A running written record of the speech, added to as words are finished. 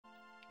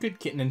Good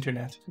kitten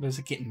internet. There's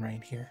a kitten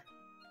right here.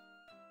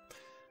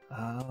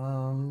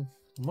 Well,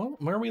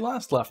 where we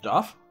last left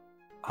off,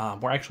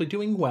 we're actually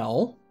doing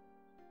well,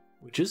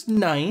 which is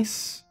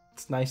nice.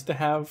 It's nice to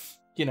have,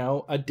 you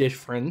know, a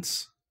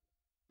difference.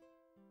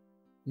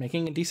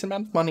 Making a decent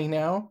amount of money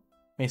now.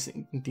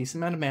 Making a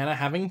decent amount of mana.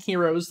 Having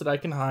heroes that I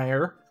can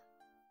hire.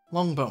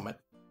 Longbowmen.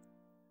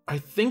 I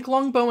think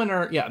longbowmen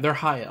are, yeah, they're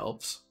high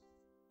elves.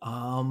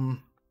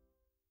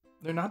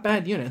 They're not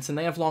bad units, and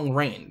they have long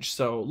range.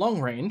 So,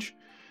 long range.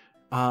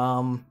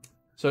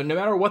 So no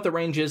matter what the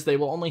range is, they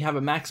will only have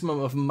a maximum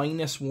of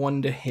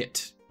 -1 to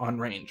hit on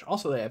range.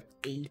 Also, they have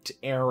 8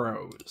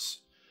 arrows.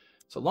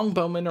 So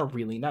longbowmen are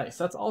really nice.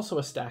 That's also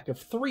a stack of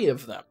 3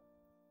 of them.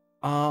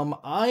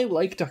 I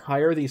like to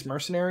hire these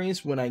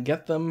mercenaries when I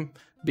get them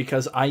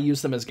because I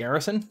use them as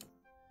garrison.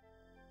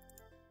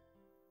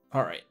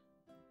 Alright.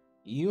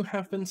 You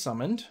have been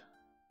summoned.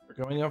 We're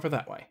going over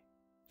that way.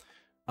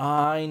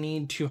 I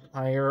need to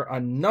hire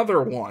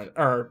another one,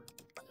 or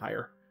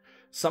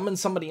summon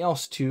somebody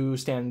else to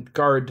stand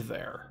guard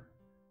there.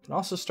 And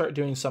also start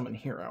doing summon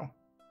hero.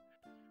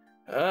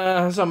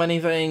 So many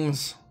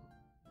things.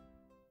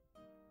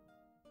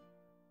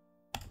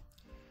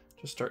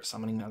 Just start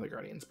summoning another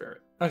guardian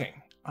spirit. Okay.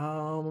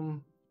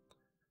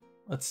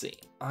 Let's see.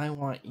 I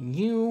want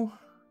you.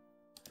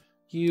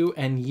 You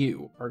and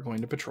you are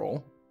going to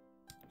patrol.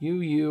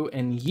 You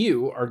and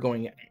you are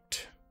going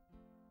out.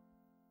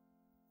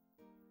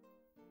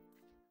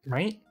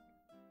 Right?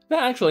 No,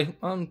 actually,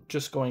 I'm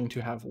just going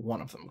to have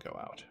one of them go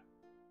out.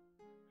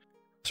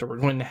 So we're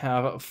going to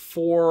have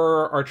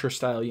 4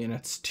 archer-style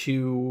units,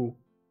 2...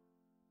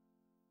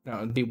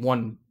 No,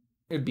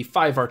 it'd be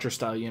 5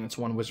 archer-style units,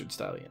 1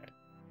 wizard-style unit.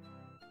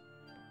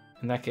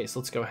 In that case,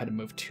 let's go ahead and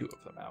move 2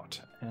 of them out.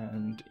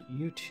 And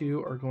you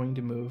 2 are going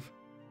to move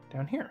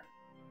down here.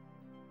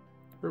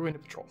 We're going to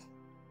patrol.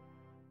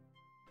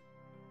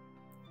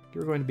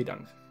 You're going to be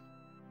done.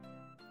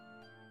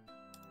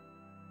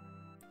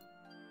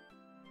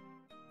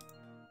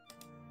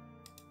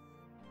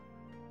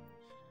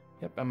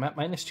 Yep, I'm at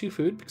 -2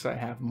 food because I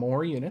have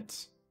more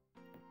units.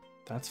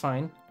 That's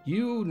fine.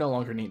 You no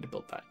longer need to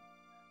build that.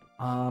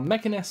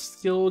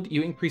 Mechanist Guild,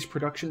 you increase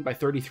production by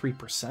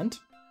 33%.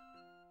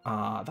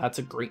 That's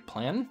a great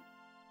plan.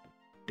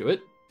 Do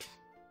it.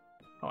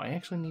 Oh, I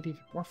actually need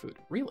even more food.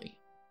 Really?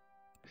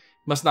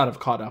 Must not have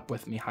caught up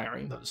with me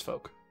hiring those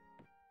folk.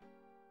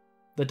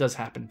 That does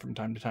happen from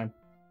time to time.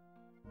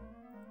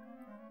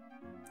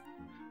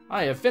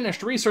 I have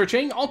finished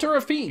researching Altar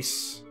of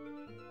Peace,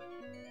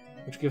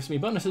 which gives me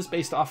bonuses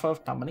based off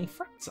of how many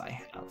friends I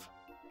have,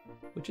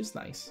 which is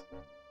nice.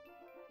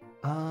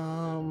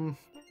 I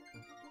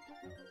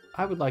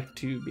would like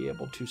to be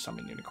able to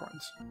summon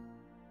unicorns.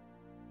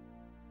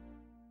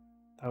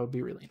 That would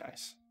be really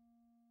nice.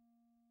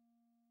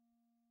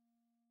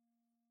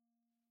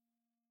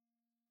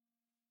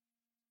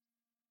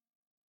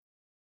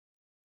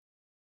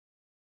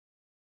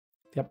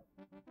 Yep.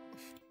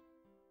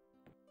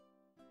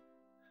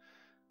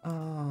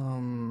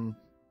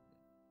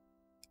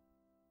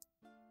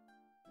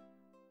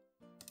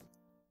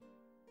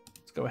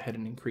 Let's go ahead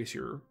and increase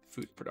your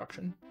food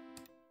production.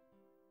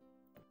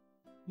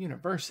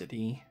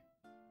 University.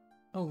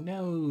 Oh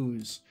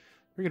noes.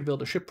 We're going to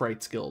build a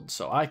shipwrights guild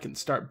so I can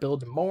start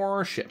building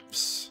more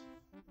ships.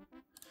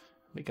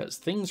 Because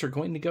things are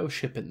going to go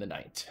ship in the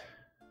night.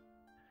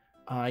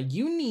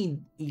 You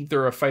need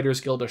either a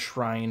fighter's guild, a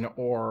shrine,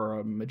 or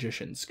a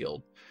magician's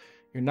guild.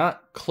 You're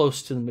not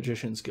close to the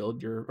magician's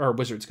guild, or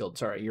wizard's guild,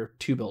 sorry, you're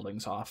 2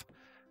 buildings off.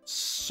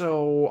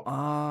 So,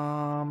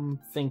 I'm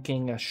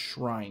thinking a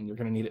shrine. You're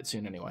going to need it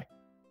soon anyway.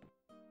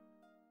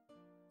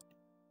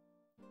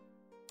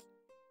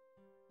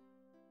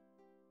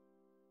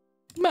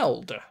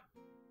 Meld.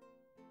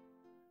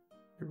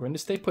 You're going to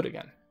stay put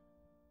again.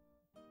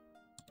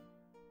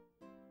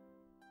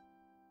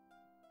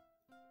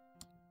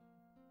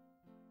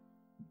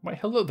 Why,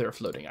 hello there,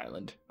 floating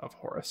island of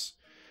Horus,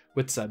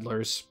 with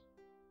settlers.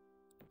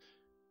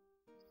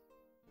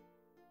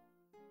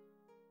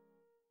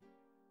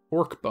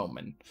 Orc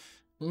bowmen.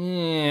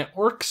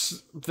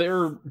 Orcs,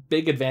 their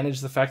big advantage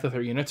is the fact that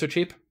their units are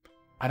cheap.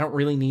 I don't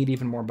really need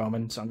even more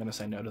bowmen, so I'm going to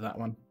say no to that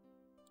one.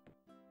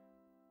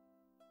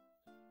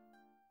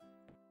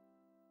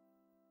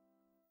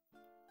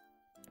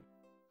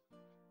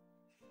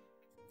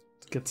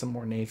 Let's get some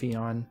more navy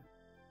on.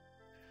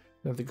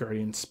 Another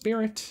guardian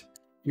spirit.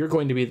 You're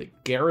going to be the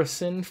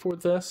garrison for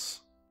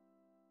this.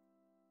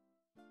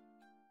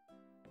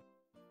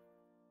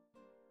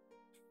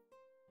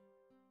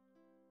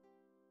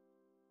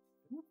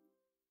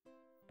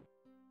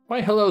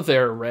 Why, hello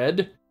there,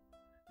 Red.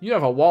 You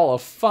have a wall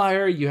of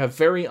fire, you have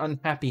very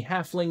unhappy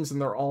halflings,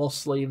 and they're all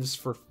slaves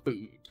for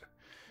food.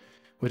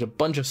 With a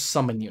bunch of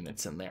summon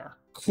units in there.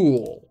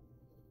 Cool.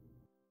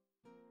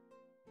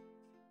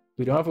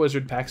 We don't have a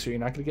wizard pack, so you're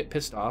not going to get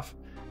pissed off.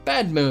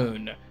 Bad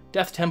Moon.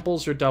 Death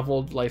temples are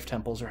doubled, life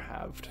temples are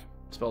halved.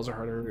 Spells are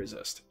harder to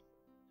resist.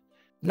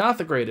 Not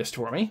the greatest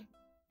for me.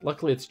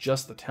 Luckily, it's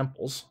just the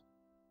temples.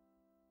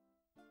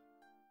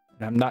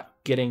 And I'm not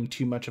getting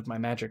too much of my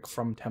magic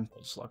from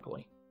temples,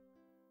 luckily.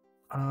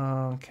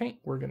 Okay,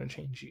 we're going to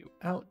change you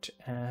out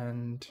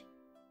and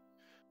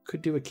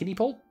could do a kiddie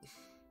bolt.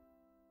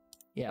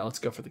 Yeah, let's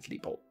go for the kiddie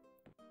bolt.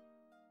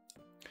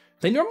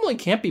 They normally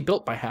can't be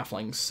built by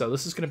halflings, so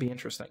this is going to be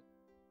interesting.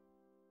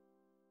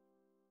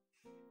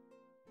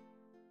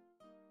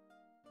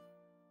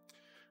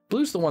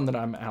 Blue's the one that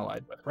I'm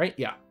allied with, right?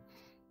 Yeah.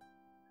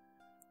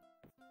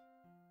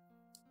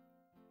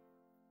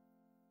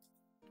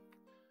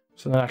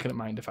 So they're not going to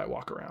mind if I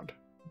walk around.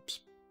 Oops.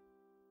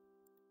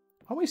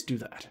 Always do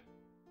that.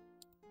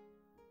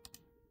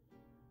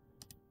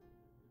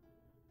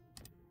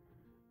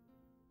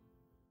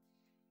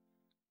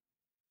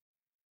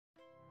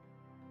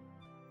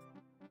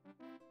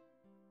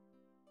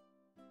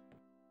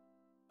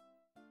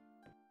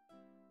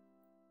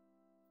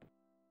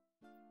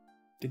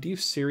 Did you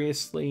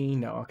seriously?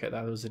 No, okay,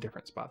 that was a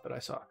different spot that I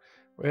saw.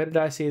 Where did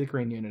I see the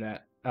green unit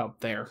at? Out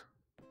there.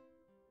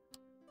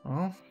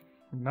 Well,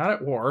 I'm not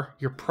at war.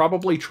 You're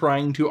probably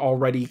trying to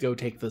already go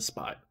take this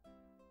spot.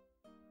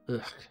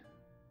 Ugh.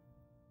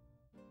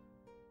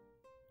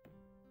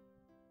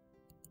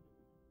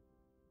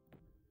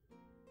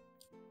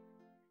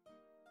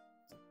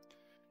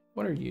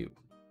 What are you?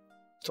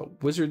 It's a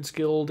Wizard's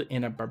Guild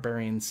in a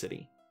barbarian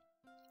city.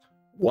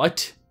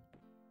 What?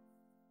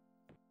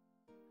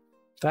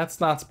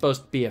 That's not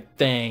supposed to be a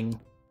thing.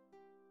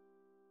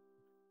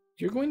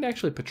 You're going to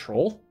actually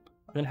patrol?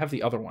 I'm going to have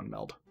the other one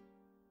meld.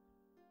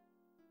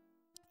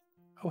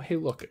 Oh, hey,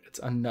 look. It's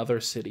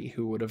another city.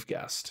 Who would have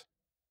guessed?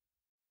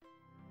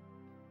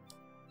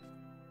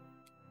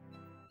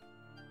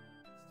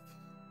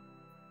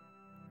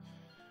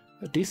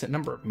 A decent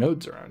number of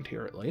nodes around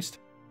here, at least.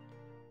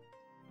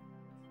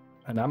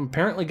 And I'm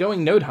apparently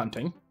going node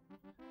hunting.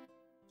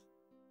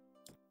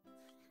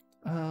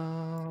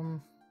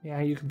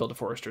 Yeah, you can build a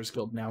Forester's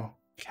Guild now.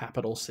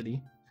 Capital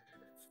city.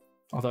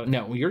 Although,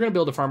 no, you're going to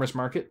build a farmer's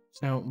market.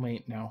 No,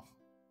 wait, no.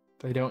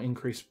 They don't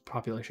increase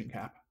population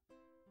cap.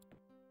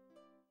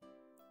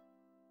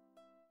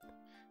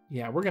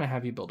 Yeah, we're going to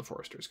have you build a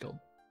Forester's Guild.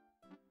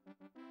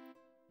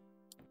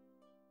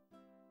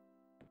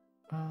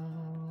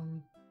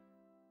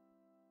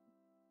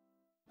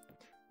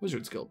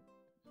 Wizard's Guild.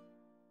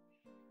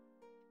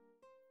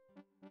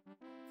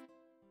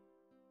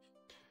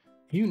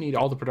 You need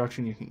all the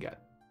production you can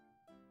get.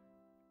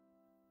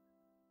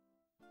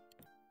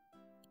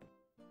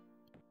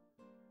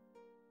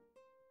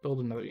 Build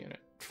another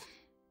unit.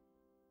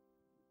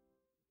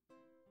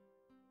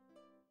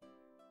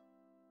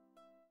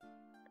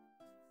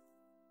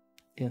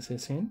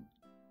 Assassin.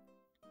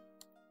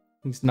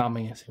 He's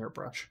numbing his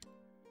hairbrush.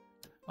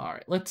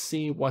 Alright, let's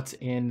see what's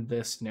in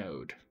this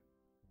node.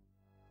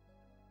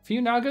 A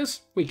few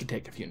Nagas? We could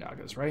take a few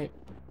Nagas, right?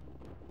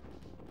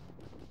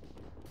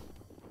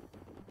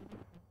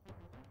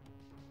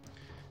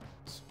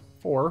 It's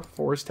 4.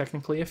 4 is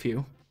technically a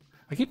few.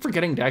 I keep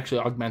forgetting to actually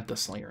augment the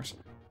Slingers.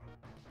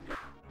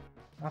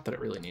 Not that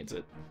it really needs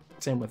it.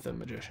 Same with the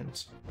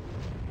Magicians.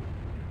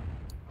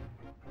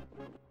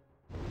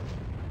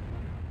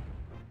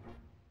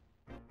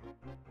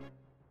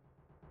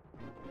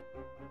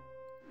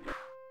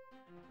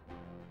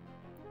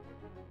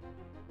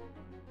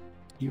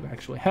 You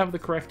actually have the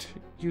correct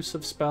use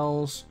of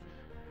spells.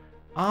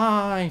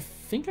 I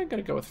think I'm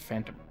going to go with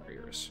Phantom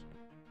Warriors.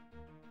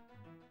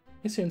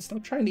 Listen,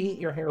 stop trying to eat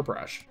your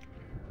hairbrush.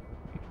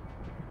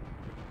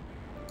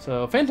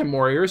 So Phantom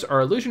Warriors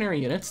are illusionary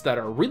units that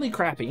are really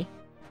crappy,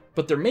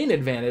 but their main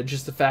advantage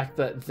is the fact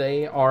that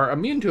they are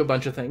immune to a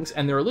bunch of things,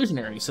 and they're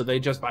illusionary, so they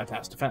just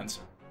bypass defense.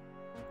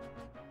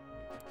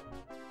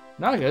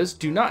 Nagas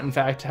do not, in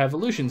fact, have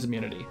illusions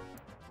immunity.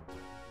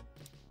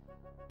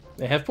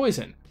 They have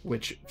poison,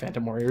 which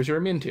Phantom Warriors are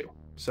immune to.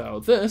 So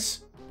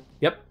this,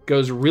 yep,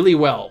 goes really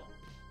well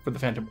for the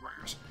Phantom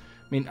Warriors.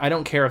 I mean, I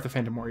don't care if the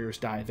Phantom Warriors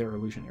die, they're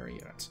illusionary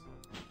units.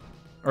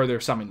 Or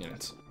they're summon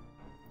units.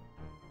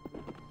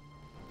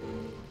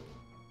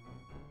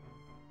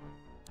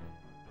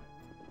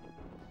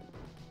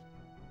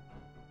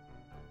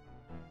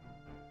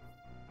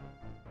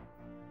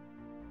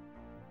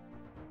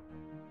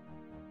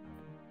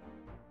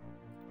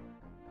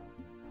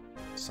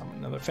 Summon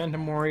another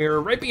Phantom Warrior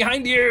right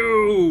behind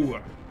you!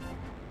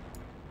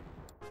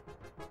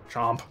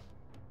 Chomp.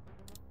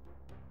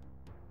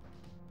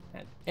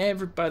 And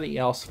everybody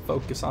else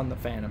focus on the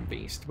Phantom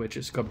Beast, which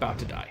is about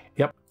to die.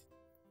 Yep.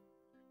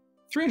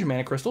 300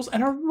 mana crystals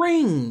and a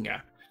ring!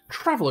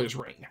 Traveler's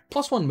Ring.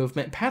 +1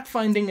 movement,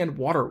 pathfinding, and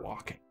water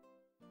walking.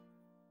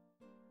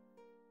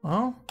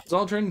 Well,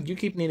 Zaldrin, you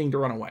keep needing to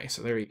run away,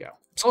 so there you go.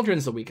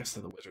 Zaldrin's the weakest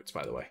of the wizards,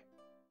 by the way.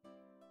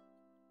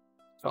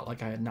 Felt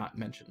like I had not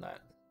mentioned that.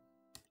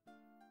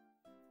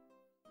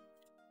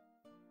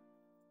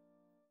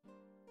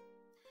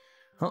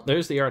 Well,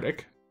 there's the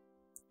Arctic.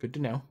 Good to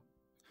know.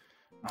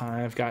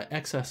 I've got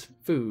excess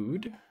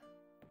food.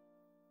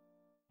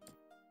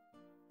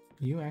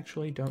 You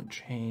actually don't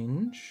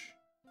change.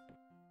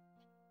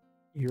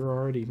 You're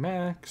already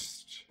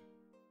maxed.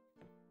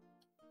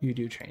 You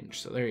do change,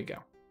 so there you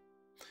go.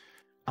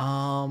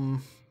 I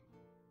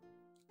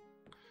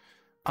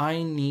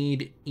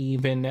need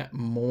even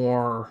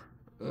more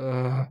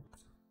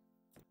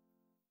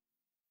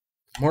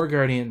More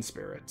guardian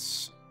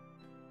spirits.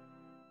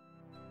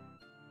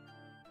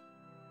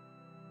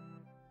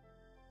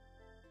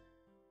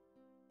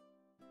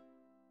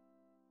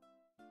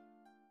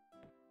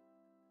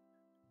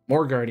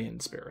 More guardian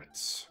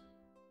spirits.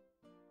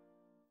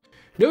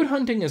 Node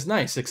hunting is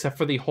nice, except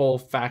for the whole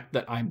fact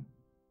that I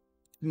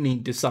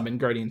need to summon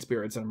guardian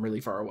spirits and I'm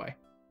really far away.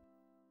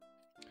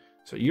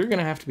 So you're going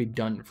to have to be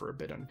done for a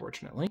bit,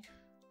 unfortunately.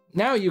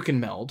 Now you can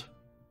meld.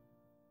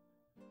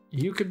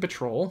 You could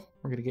patrol.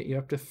 We're going to get you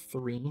up to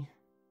 3.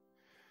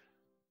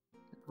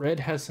 Red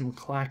has some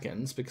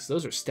Klakens, because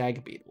those are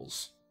stag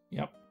beetles.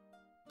 Yep.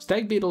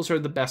 Stag beetles are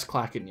the best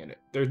Klaken unit.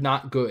 They're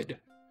not good.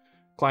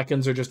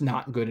 Klakens are just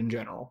not good in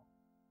general.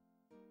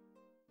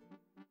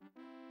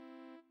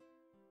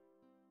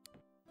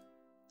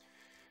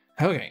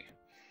 Okay.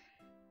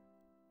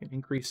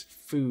 Increase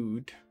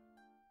food.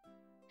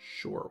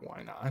 Sure,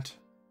 why not?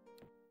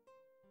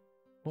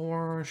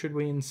 Or should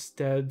we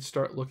instead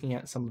start looking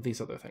at some of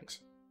these other things?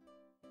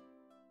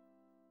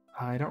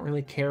 I don't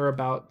really care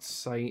about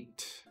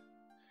site.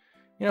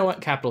 You know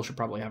what? Capital should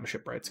probably have a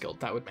shipwrights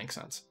guild. That would make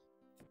sense.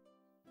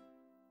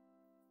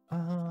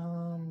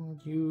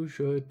 You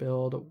should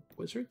build a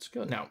wizard's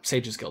guild. No,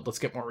 sage's guild. Let's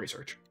get more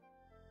research.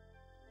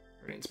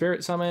 Guardian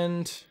spirit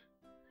summoned.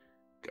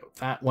 Go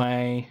that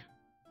way.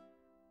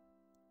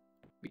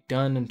 Be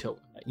done until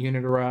that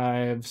unit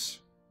arrives.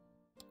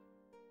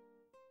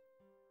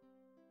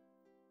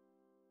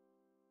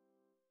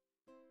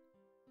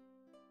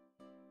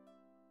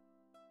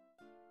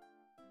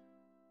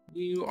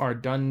 You are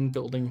done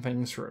building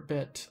things for a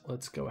bit.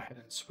 Let's go ahead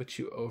and switch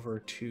you over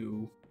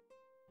to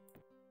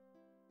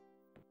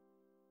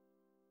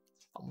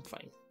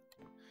something.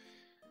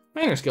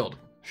 Miners Guild.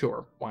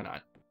 Sure, why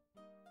not?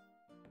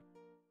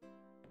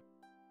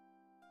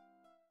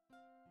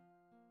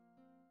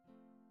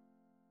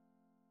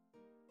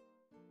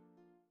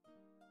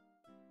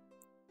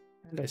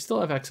 And I still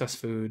have excess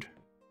food.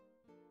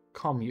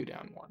 Calm you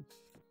down 1.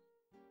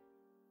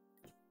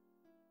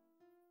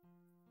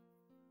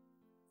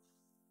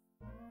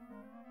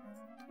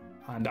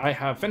 And I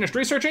have finished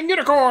researching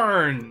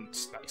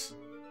unicorns! Nice.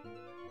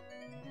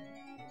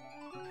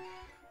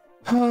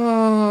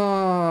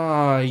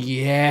 Ah,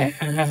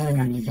 yes.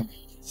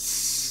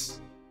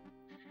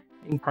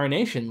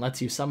 Incarnation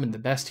lets you summon the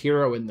best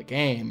hero in the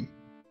game.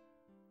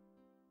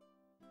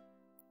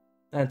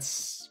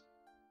 That's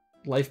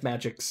Life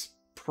Magic's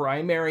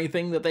primary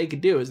thing that they could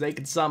do, is they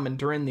could summon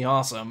Turin the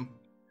Awesome.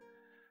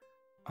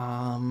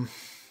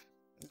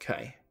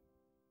 Okay.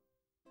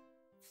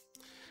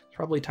 It's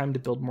probably time to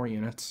build more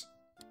units.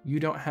 You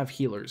don't have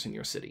healers in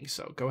your city,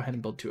 so go ahead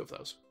and build 2 of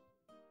those.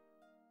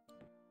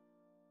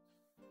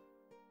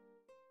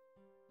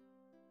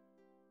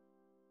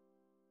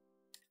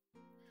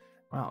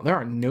 Wow, there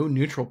are no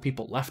neutral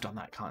people left on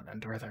that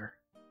continent, are there?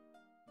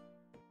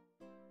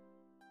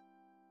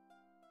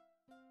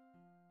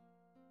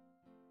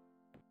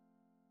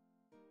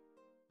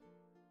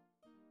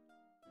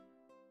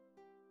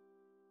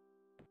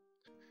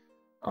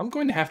 I'm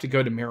going to have to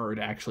go to Mirror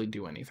to actually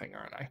do anything,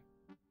 aren't I?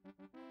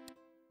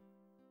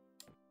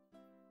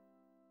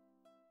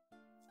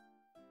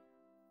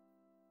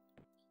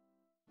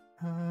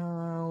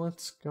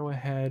 Let's go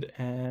ahead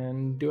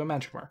and do a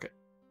magic market.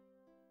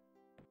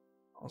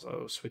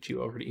 Also switch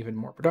you over to even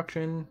more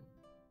production.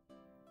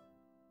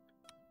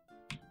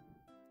 Is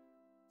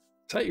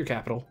that your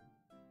capital?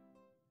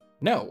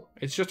 No,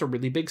 it's just a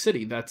really big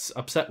city that's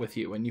upset with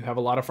you and you have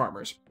a lot of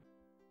farmers.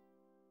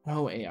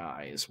 Oh,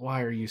 AIs,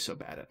 why are you so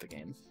bad at the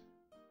game?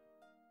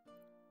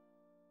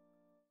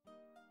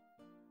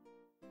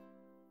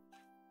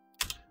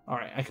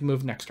 Alright, I can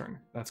move next turn.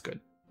 That's good.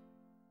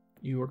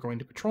 You are going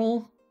to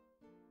patrol.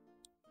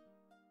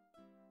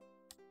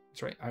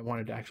 That's right, I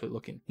wanted to actually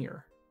look in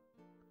here.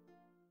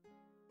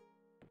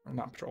 Or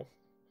not patrol.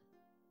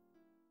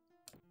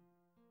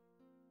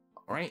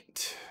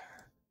 Alright.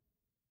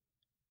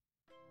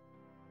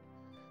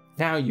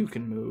 Now you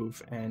can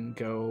move and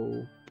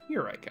go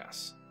here, I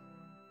guess.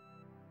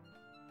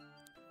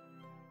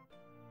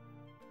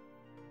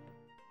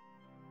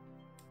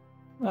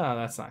 Oh,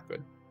 that's not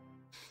good.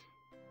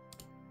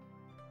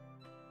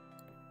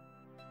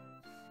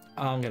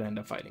 I'm gonna end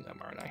up fighting them,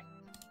 aren't I?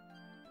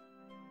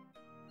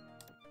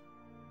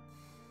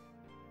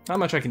 Not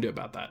much I can do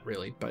about that,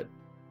 really, but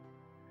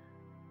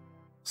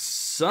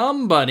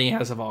somebody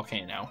has a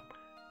volcano.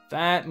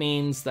 That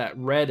means that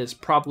Red has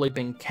probably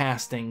been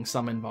casting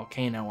Summon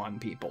Volcano on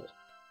people.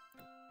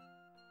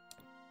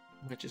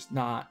 Which is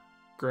not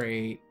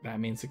great. That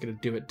means they're gonna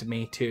do it to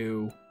me,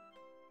 too.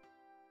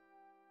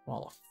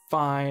 Wall of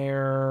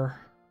Fire.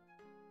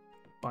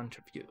 Bunch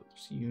of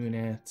those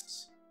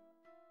units.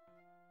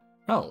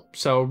 Oh,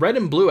 so red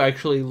and blue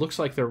actually looks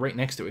like they're right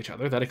next to each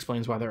other. That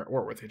explains why they're at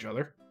war with each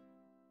other.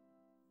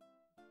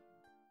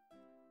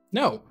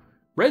 No,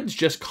 red's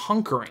just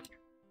conquering.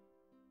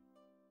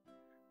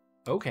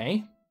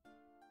 Okay.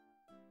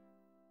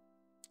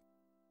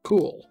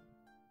 Cool.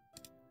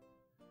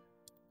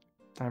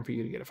 Time for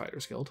you to get a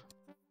fighter's guild.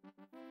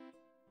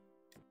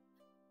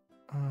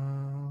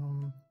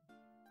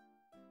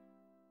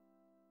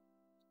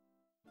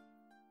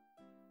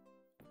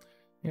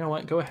 You know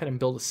what? Go ahead and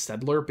build a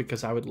settler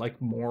because I would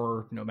like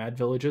more nomad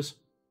villages.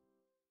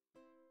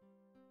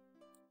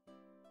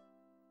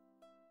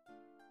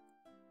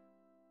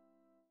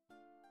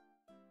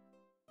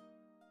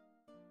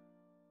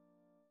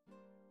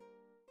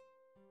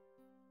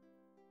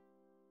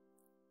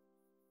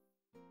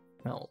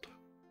 Meld.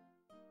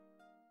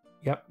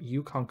 Yep,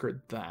 you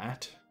conquered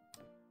that.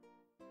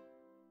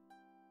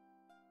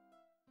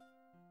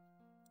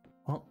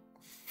 Well,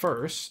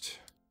 first...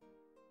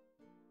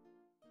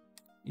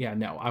 Yeah,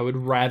 no, I would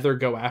rather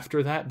go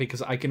after that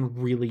because I can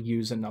really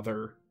use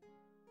another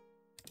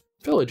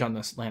village on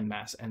this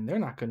landmass, and they're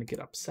not going to get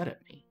upset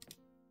at me.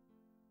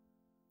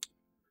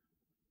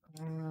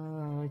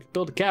 I could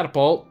build a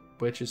catapult,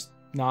 which is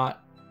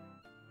not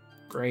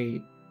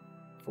great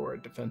for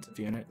a defensive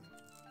unit.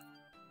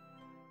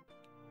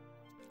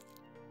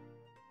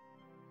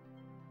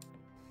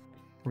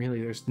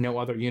 Really, there's no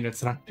other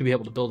units that I'm going to be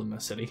able to build in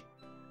this city.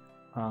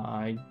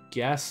 I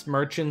guess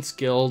Merchants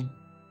Guild.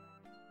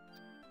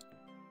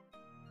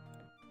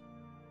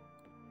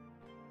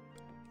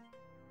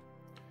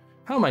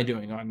 How am I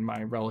doing on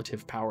my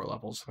relative power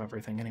levels of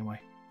everything anyway?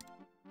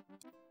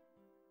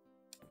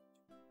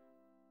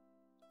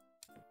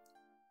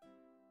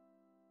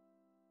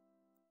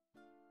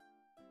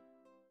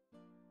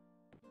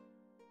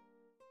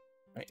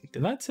 Right,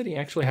 did that city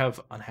actually have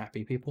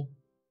unhappy people?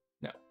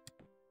 No.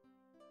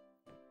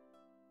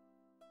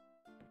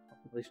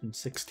 Population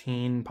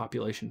 16,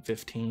 population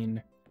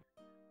 15.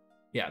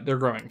 Yeah, they're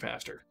growing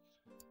faster.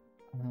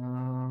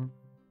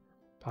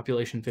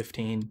 Population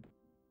 15.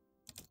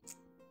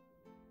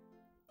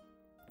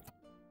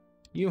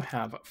 You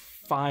have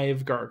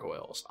 5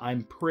 gargoyles.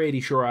 I'm pretty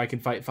sure I can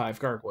fight 5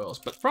 gargoyles,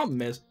 but the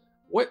problem is,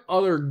 what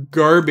other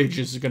garbage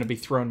is going to be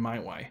thrown my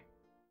way?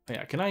 Oh,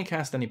 yeah, can I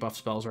cast any buff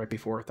spells right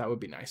before? That would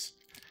be nice.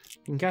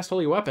 You can cast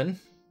Holy Weapon.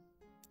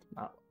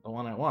 Not the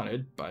one I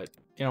wanted, but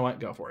you know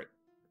what? Go for it.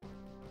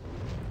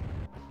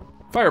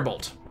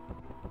 Firebolt.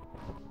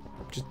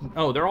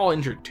 Oh, they're all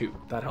injured too.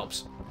 That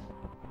helps.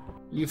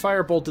 You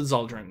firebolted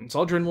Zaldrin.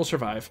 Zaldrin will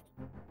survive.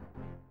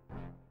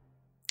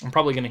 I'm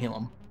probably going to heal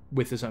him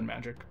with his own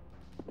magic.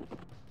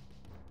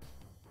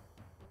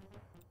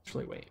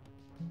 Actually, wait.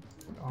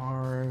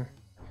 Are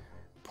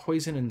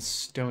poison and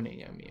stoning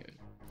immune?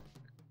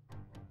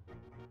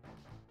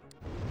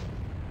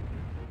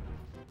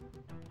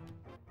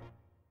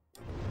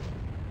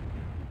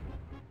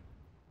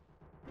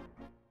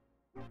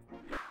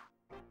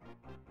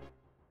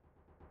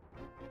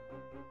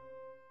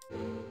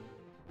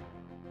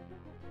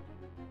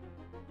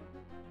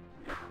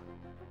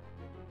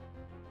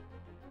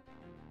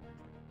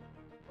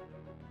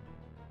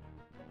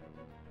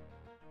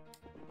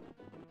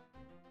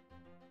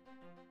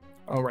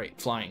 Oh, right,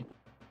 flying.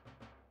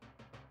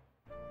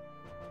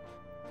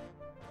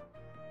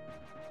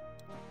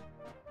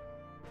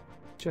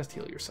 Just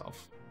heal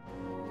yourself.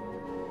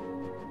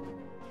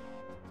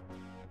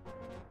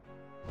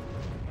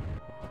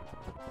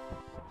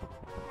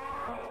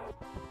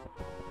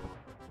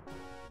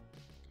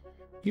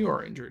 You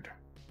are injured.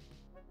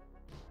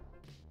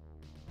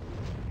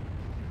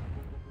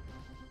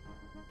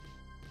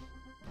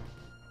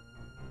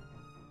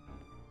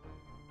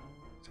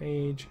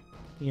 Sage,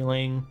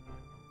 healing.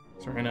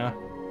 Serena.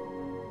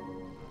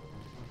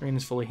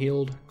 Serena's fully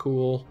healed.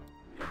 Cool.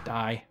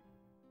 Die.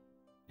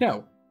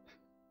 No.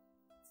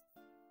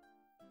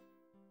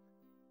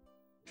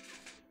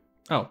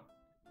 Oh.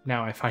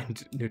 Now I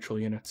find neutral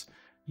units.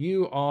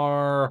 You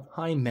are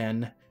high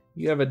men.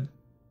 You have a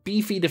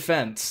beefy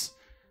defense.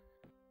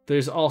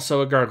 There's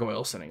also a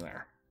gargoyle sitting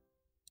there.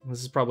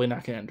 This is probably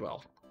not going to end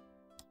well.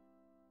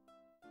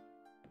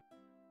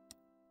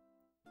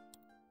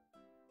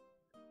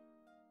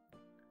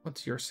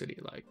 What's your city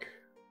like?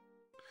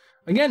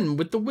 Again,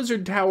 with the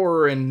wizard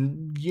tower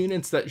and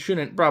units that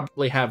shouldn't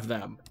probably have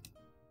them.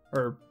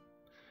 Or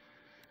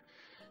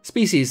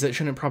species that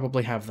shouldn't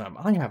probably have them.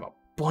 I have a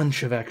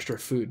bunch of extra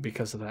food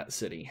because of that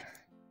city.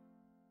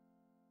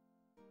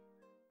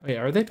 Oh yeah,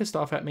 are they pissed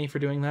off at me for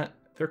doing that?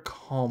 They're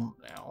calm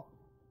now.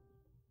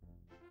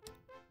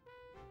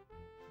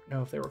 I don't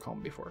know if they were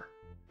calm before.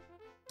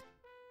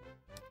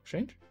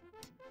 Exchange?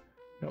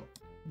 Nope.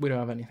 We don't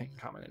have anything in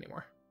common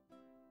anymore.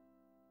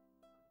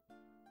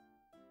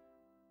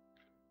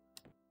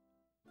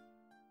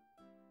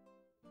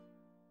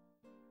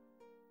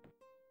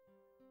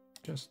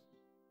 Just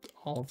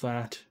all of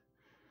that.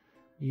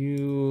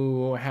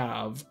 You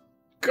have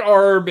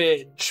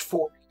garbage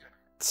for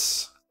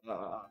units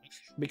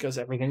because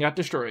everything got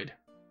destroyed.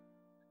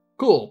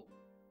 Cool.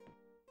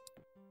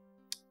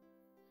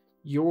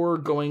 You're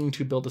going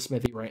to build a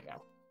smithy right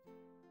now.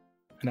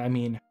 And I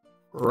mean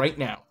right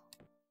now.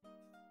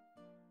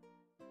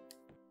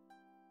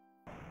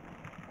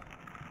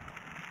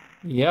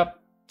 Yep.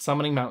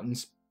 Summoning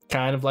mountains.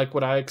 Kind of like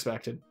what I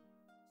expected.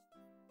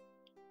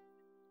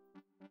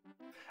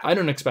 I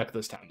don't expect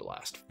this town to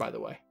last, by the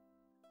way.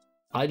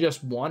 I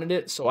just wanted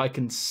it so I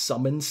can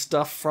summon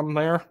stuff from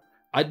there.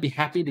 I'd be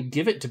happy to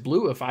give it to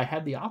blue if I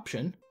had the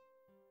option.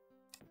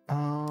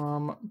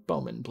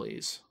 Bowman,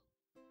 please.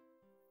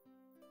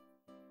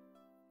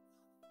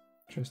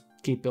 Just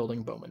keep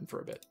building bowmen for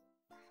a bit.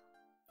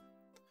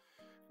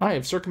 I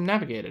have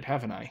circumnavigated,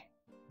 haven't I?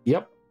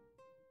 Yep.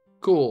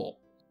 Cool.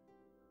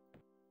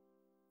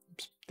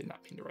 Oops, did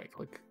not mean to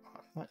right-click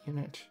on that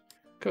unit.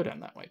 Go down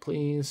that way,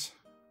 please.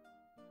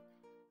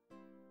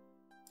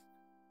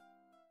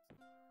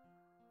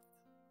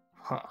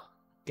 Huh.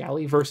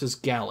 Galley versus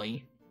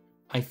galley.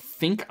 I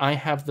think I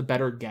have the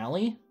better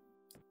galley.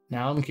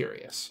 Now I'm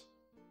curious.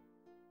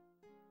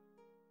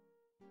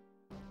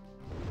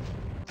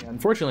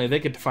 Unfortunately, they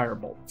get to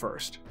firebolt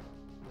first.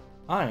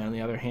 I, on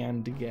the other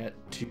hand, get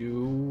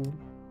to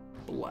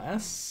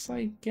bless,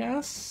 I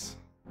guess?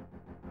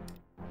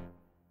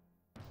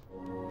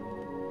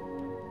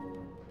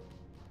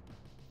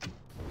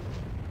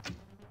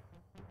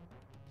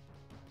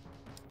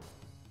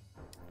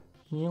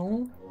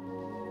 Heal?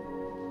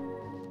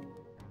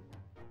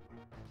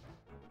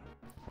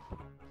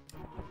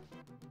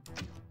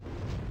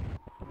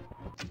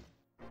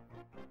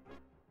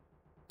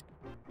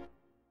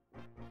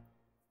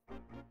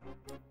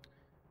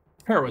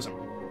 Heroism,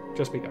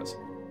 just because.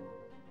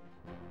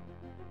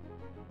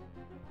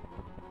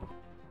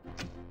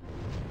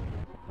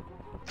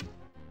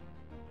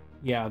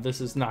 Yeah, this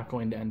is not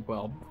going to end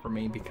well for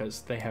me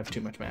because they have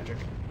too much magic.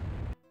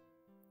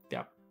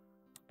 Yeah.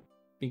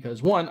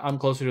 Because one, I'm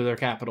closer to their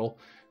capital.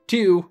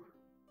 Two,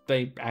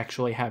 they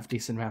actually have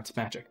decent amounts of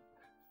magic.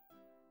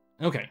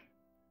 Okay.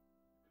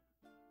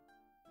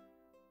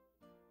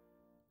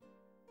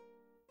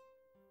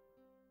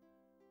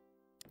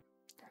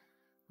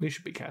 We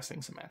should be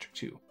casting some magic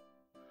too.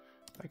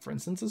 Like, for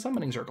instance, a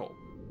summoning circle.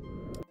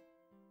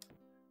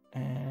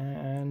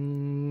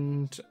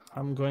 And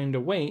I'm going to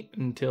wait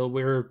until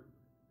we're...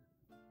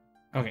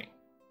 Okay.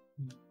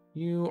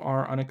 You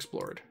are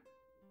unexplored.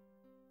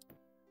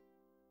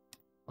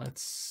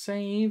 Let's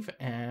save,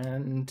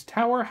 and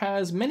tower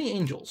has many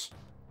angels.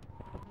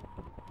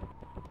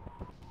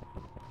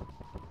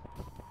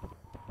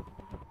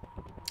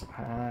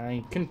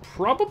 I can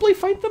probably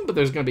fight them, but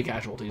there's going to be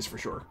casualties for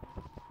sure.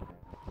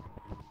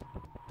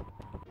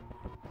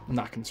 I'm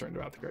not concerned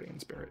about the Guardian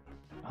Spirit.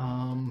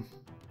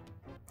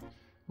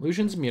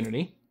 Illusion's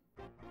immunity.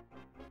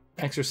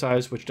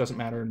 Exercise, which doesn't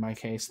matter in my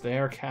case. They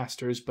are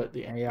casters, but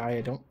the AI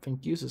I don't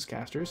think uses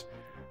casters.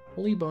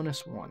 Holy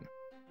bonus 1.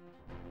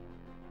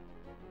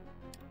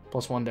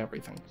 +1 to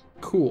everything.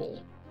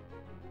 Cool.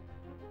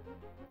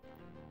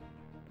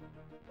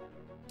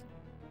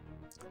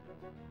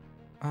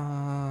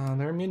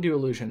 They're immune to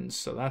illusions,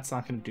 so that's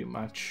not going to do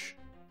much.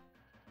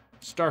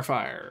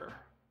 Starfire.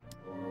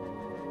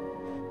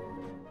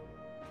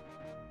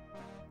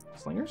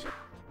 Slingers?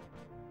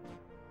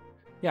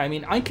 Yeah, I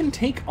mean, I can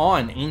take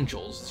on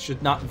angels. It's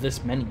just not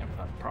this many of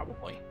them,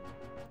 probably.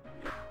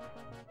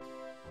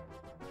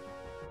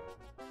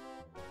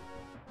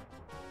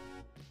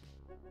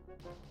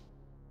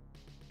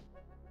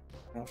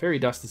 Now, Fairy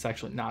Dust is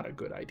actually not a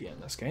good idea in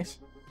this case.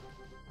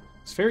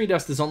 Fairy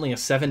Dust is only a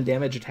 7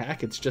 damage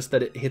attack. It's just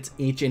that it hits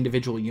each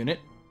individual unit.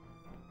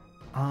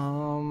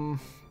 You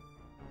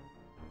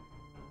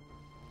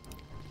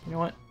know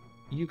what?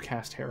 You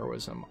cast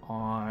Heroism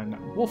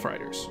on Wolf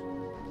Riders.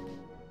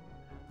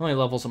 Only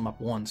levels them up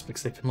once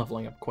because they've been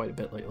leveling up quite a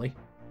bit lately.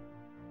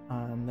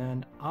 And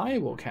then I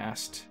will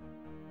cast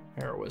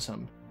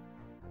Heroism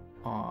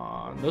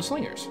on those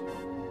Slingers.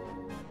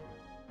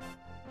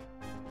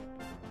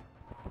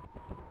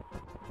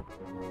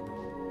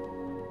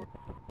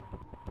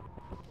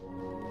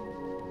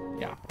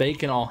 Yeah, they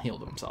can all heal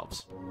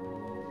themselves.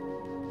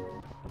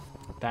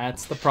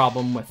 That's the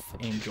problem with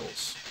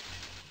angels.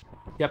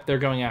 Yep, they're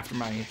going after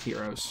my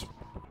heroes.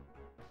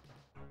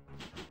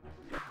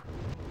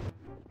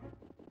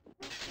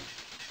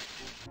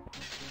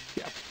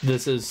 Yeah,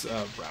 this is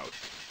a route.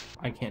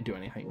 I can't do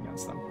anything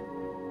against them.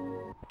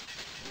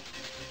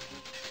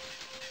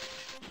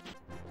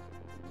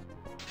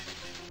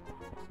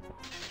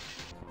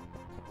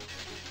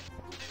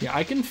 Yeah,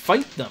 I can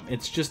fight them.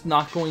 It's just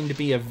not going to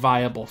be a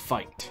viable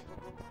fight.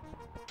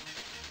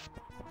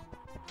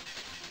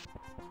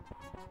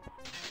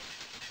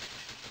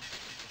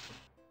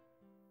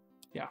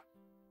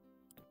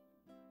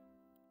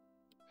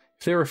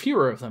 If there were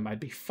fewer of them, I'd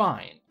be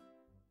fine.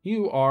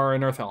 You are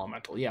an Earth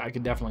Elemental. Yeah, I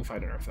could definitely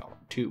fight an Earth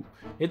Elemental, too.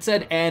 It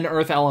said an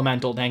Earth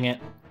Elemental, dang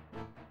it.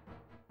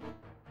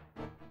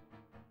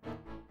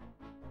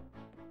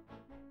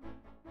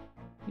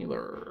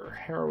 Healer,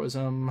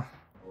 Heroism,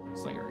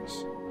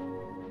 Slingers.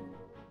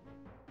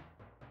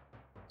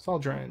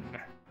 Saldren,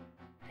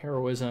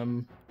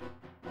 Heroism,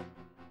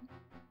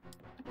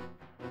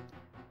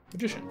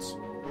 Magicians.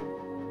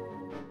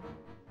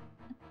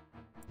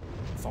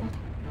 Thump.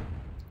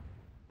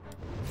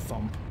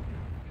 Thump.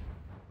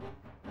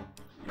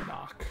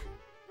 Knock.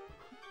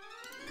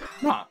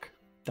 Knock.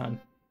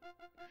 Done.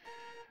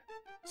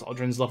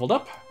 Saldren's leveled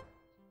up.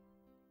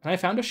 And I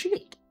found a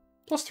shield.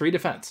 +3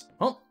 defense.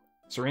 Well,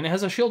 Serena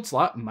has a shield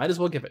slot. Might as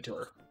well give it to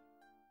her.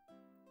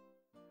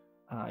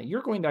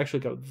 You're going to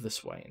actually go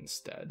this way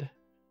instead.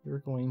 You're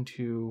going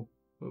to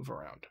move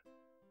around.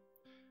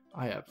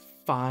 I have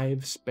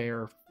 5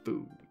 spare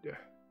food.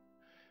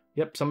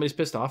 Yep, somebody's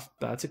pissed off.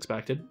 That's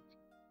expected.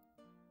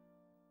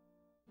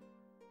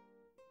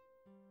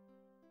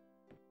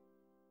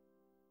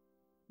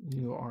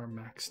 You are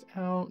maxed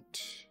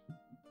out.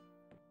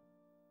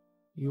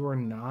 You are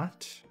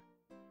not.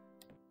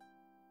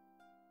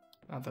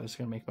 Not that it's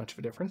going to make much of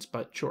a difference,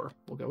 but sure,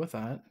 we'll go with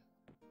that.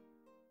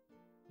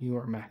 You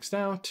are maxed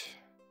out.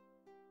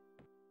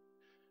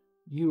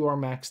 You are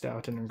maxed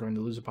out and are going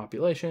to lose a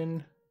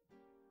population.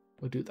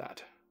 We'll do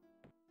that.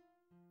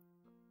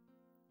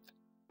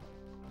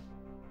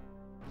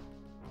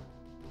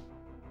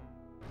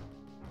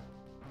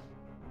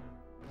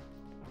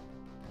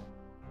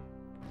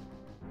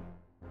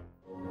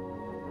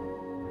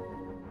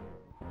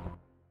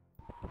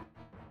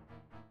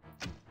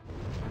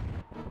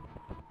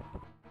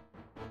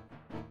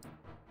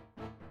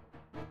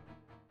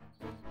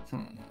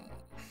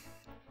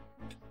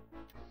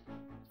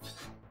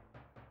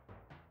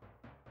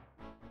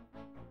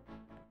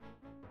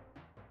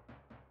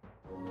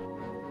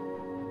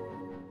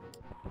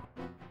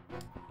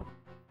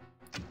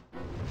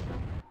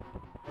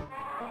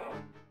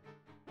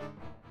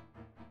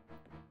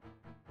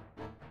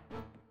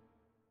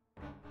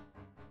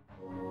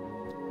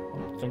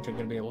 I think I'm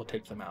going to be able to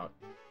take them out.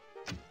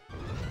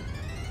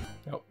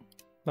 Nope,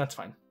 that's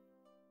fine.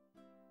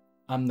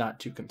 I'm not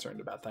too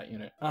concerned about that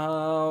unit.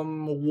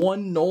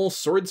 One Knoll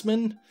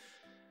Swordsman?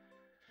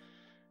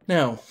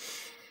 No.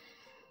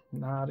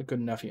 Not a good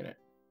enough unit.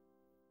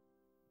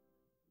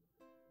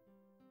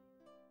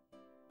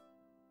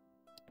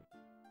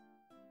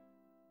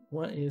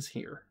 What is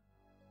here?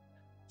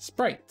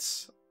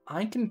 Sprites.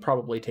 I can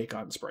probably take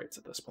on sprites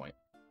at this point.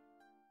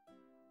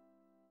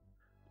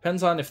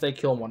 Depends on if they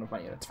kill one of my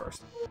units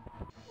first.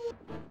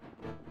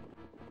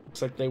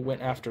 Looks like they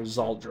went after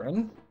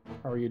Zaldrin.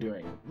 How are you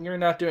doing? You're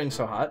not doing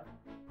so hot.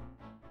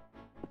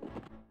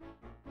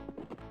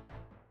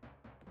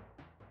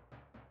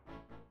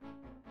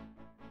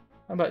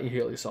 How about you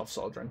heal yourself,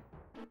 Zaldrin?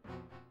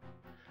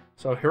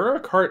 So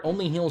Heroic Heart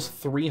only heals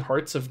 3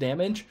 hearts of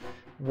damage,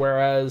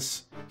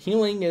 whereas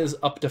healing is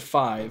up to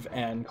 5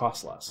 and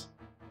costs less.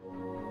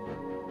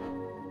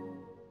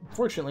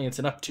 Unfortunately, it's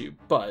an up to,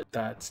 but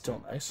that's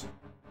still nice.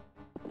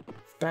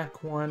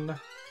 Back one.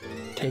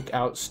 Take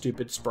out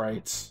stupid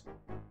sprites.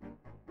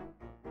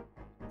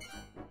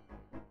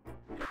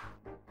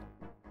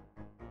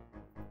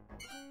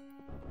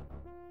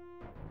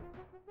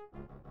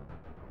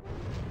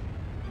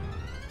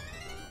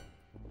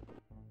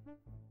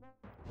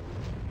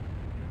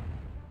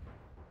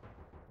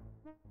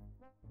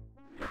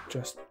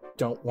 Just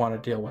don't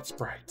want to deal with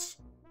sprites.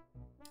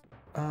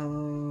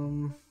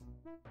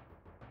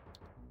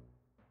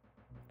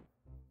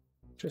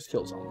 Just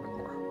kills a little bit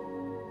more.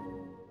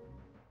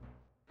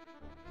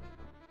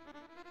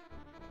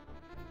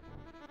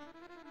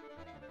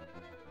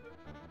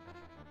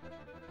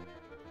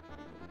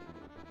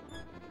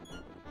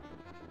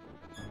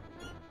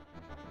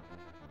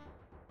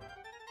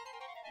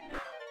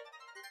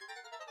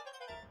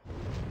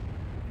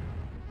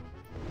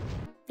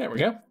 There we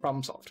go.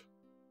 Problem solved.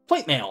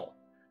 Plate mail.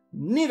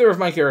 Neither of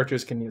my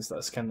characters can use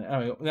this.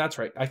 That's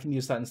right. I can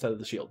use that instead of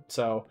the shield.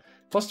 So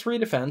 +3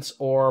 defense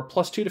or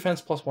 +2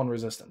 defense +1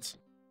 resistance.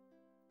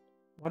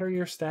 What are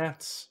your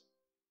stats?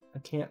 I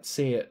can't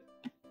see it.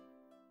 I'm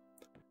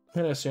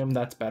going to assume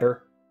that's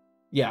better.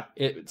 Yeah,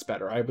 it's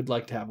better. I would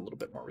like to have a little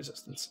bit more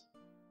resistance.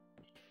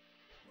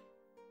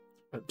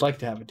 I'd like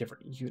to have a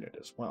different unit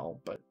as well,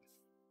 but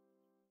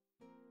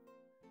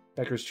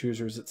Beggars,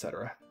 Choosers,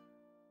 etc.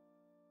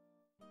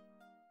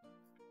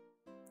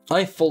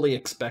 I fully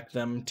expect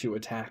them to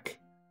attack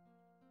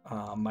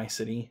my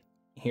city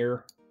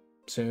here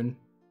soon.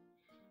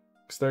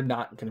 Because they're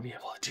not going to be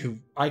able to do...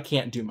 I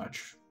can't do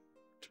much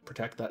to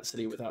protect that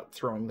city without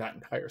throwing that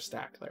entire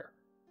stack there.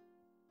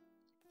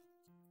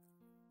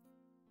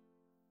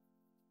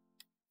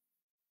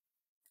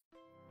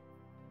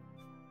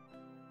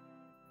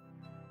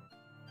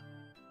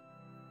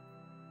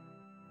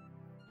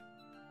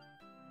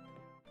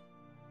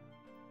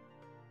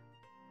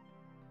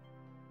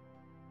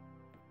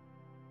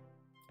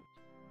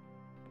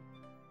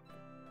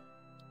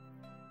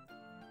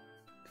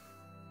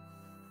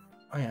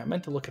 Oh yeah, I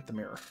meant to look at the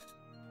mirror.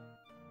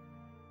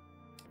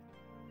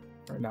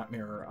 Or not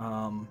mirror,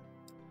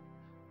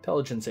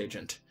 intelligence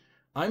agent.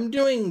 I'm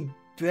doing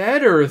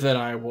better than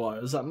I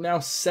was. I'm now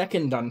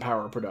 2nd on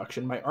power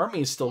production. My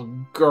army is still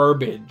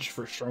garbage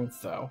for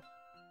strength, though.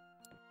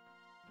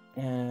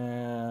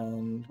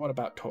 And what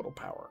about total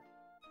power?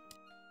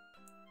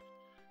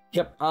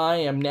 Yep, I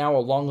am now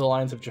along the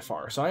lines of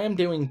Jafar, so I am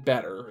doing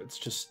better. It's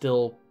just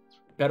still...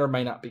 better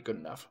might not be good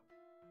enough.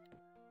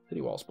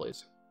 City walls,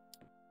 please.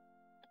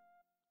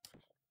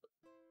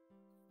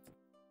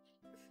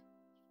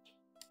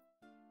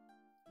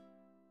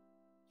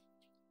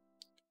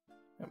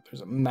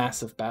 There's a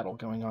massive battle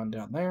going on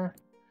down there.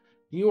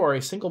 You are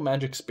a single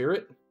magic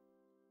spirit.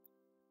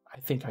 I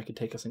think I could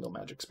take a single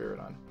magic spirit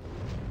on.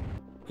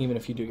 Even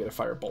if you do get a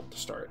firebolt to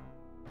start.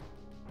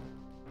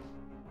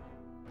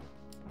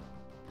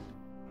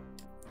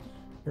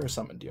 You're a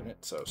summoned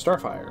unit, so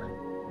Starfire.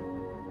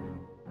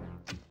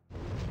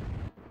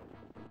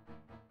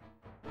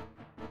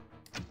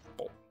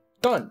 Bolt.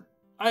 Done!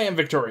 I am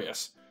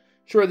victorious.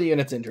 Sure, the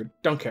unit's injured.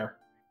 Don't care.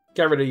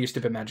 Get rid of you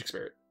stupid magic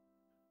spirit.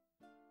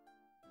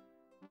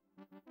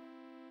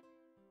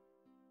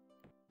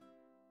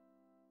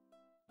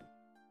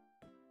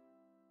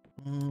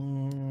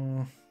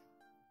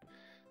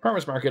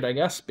 Farmer's market, I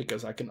guess,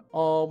 because I can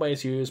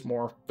always use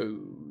more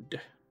food.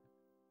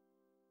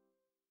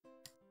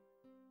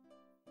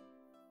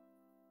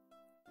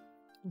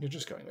 You're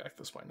just going back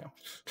this way now.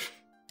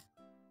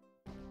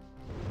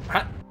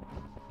 Ha!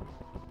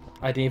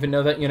 I didn't even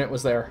know that unit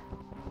was there.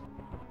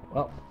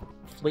 Well,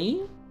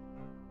 flee?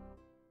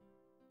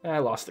 I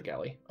lost the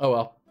galley. Oh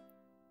well.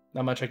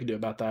 Not much I can do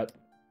about that.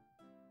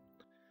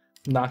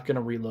 Not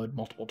gonna reload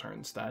multiple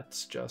turns.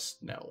 That's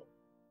just no.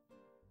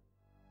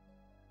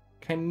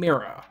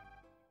 Chimera.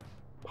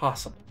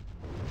 Possible.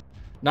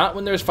 Not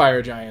when there's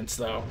fire giants,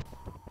 though.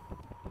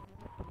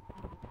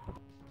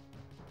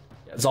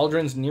 Yeah,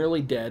 Zaldrin's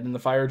nearly dead, and the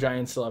fire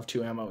giants still have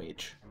 2 ammo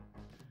each.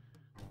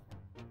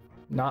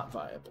 Not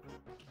viable.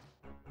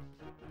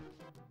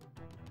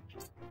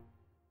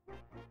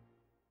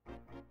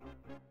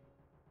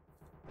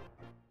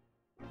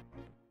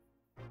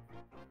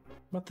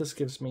 But this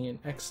gives me an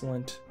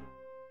excellent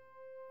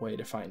way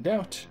to find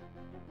out.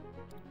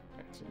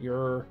 Okay, so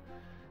you're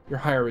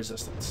higher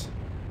resistance.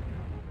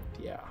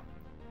 Yeah.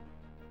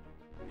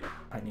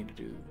 I need to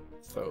do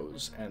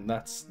those, and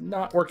that's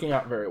not working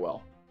out very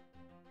well.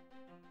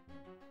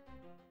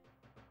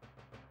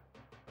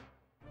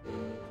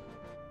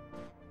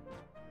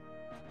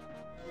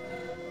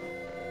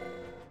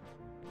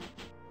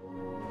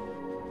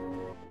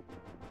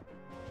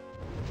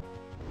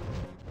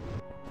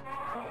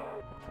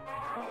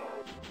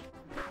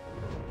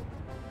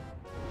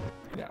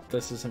 Yeah,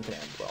 this isn't going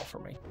to end well for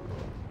me.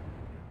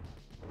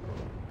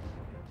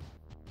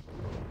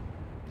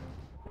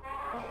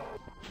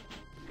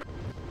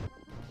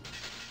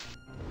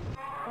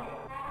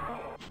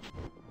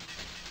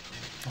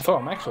 So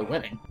I'm actually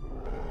winning.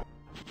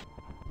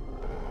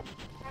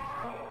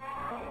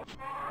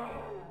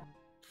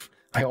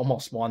 I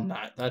almost won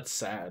that. That's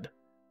sad.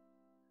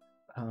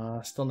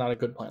 Still not a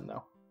good plan,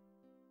 though.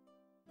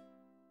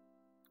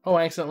 Oh,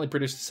 I accidentally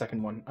produced a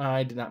second one.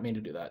 I did not mean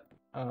to do that.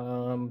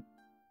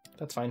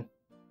 That's fine.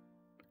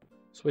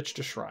 Switch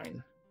to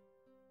Shrine.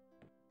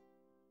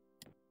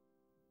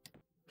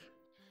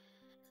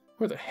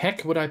 Where the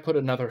heck would I put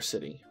another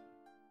city?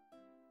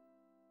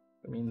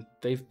 I mean,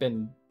 they've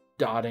been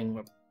dotting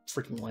the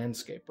freaking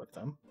landscape with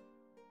them.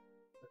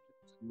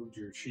 Moved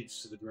your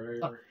sheets to the dryer.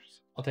 Oh,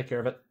 I'll take care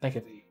of it. Thank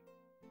you.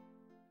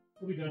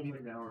 We'll be done in like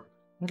an hour.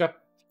 Okay.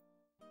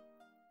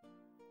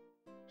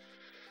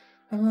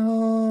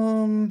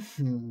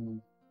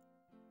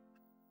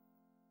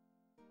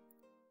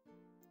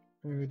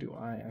 Where do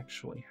I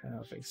actually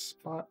have a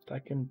spot that I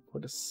can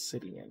put a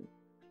city in?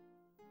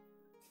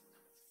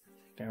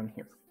 Down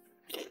here.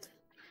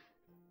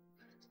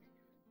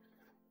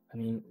 I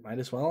mean, might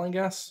as well, I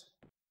guess.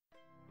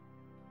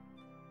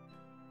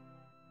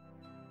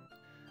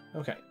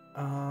 Okay,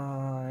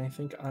 I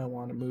think I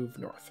want to move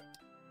north.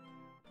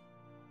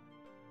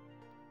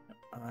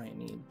 I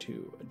need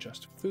to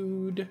adjust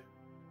food.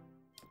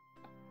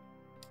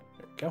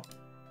 There we go.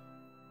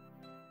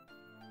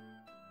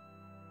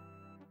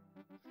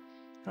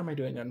 How am I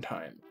doing on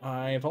time?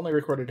 I've only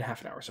recorded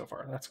half an hour so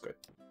far. That's good.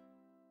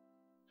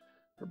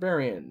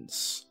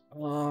 Barbarians.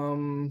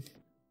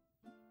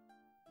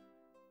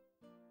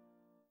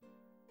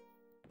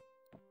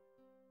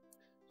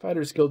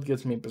 Fighters Guild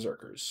gives me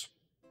berserkers.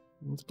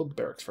 Let's build the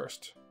barracks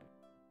first.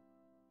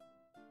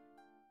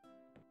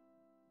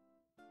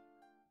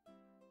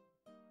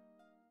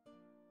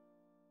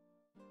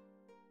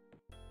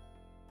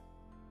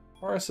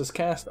 Horus has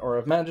cast Aura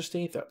of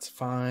Majesty. That's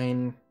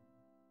fine.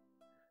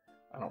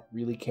 I don't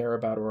really care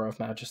about Aura of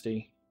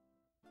Majesty.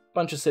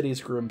 Bunch of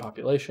cities grew in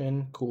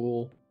population.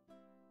 Cool.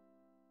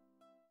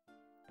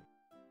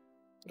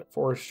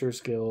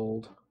 Foresters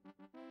Guild.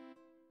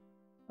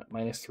 At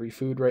 -3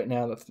 food right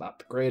now. That's not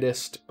the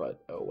greatest,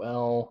 but oh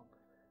well.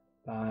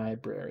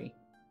 Library.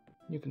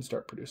 You can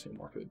start producing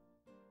more food.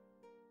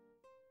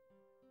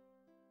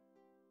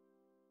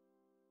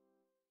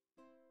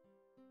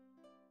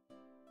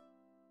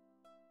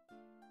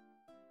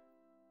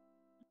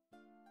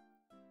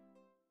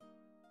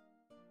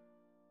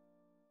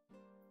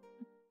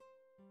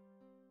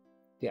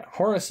 Yeah,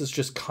 Horus is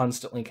just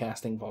constantly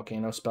casting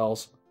volcano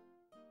spells.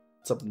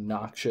 It's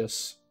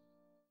obnoxious.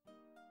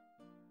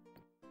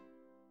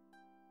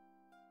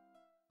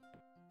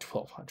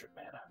 1200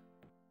 mana.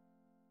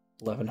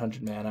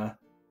 1100 mana.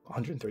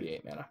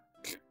 138 mana.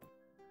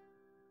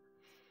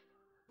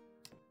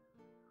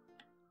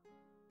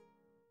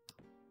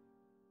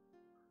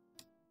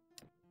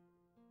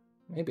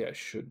 Maybe I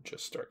should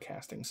just start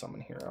casting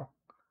Summon Hero.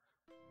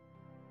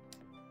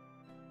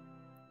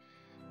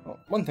 Well,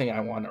 one thing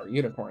I want are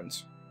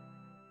unicorns.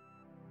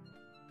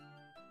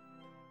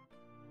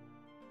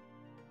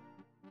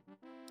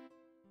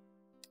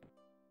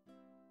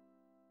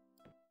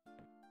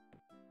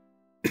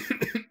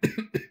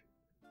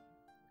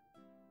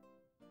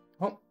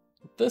 Well,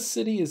 this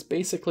city is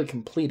basically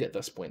complete at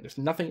this point. There's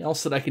nothing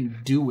else that I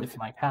can do with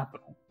my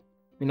capital.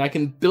 mean, I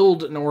can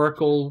build an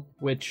oracle,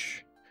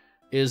 which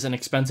is an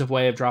expensive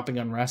way of dropping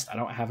unrest. I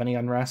don't have any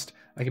unrest.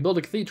 I can build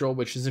a cathedral,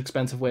 which is an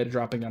expensive way to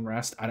dropping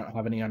unrest. I don't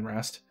have any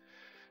unrest.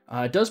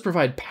 It does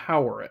provide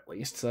power, at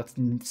least, so that's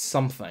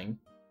something.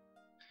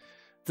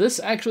 This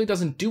actually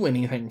doesn't do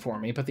anything for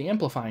me, but the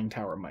amplifying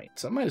tower might,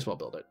 so I might as well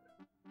build it.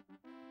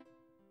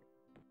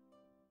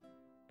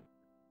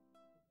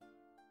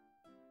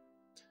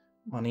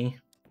 Money.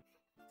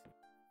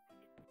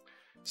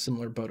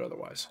 Similar boat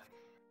otherwise.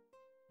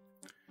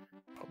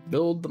 I'll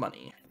build the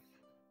money.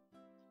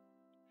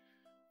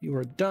 You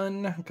are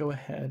done. Go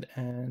ahead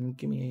and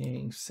give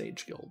me a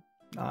Sage Guild.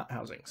 Not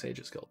housing,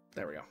 Sage's Guild.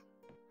 There we go.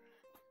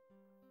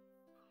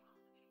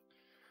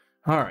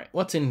 Alright,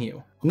 what's in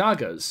you?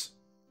 Nagas.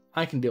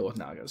 I can deal with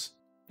Nagas.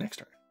 Next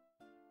turn.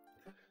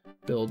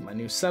 Build my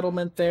new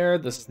settlement there.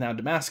 This is now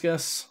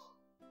Damascus.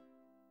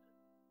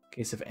 In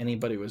case if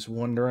anybody was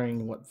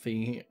wondering what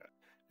the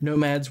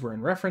nomads were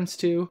in reference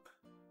to.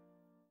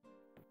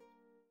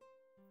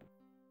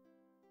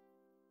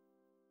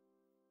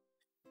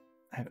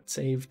 I haven't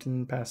saved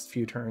in the past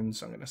few turns,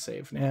 so I'm going to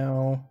save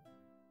now.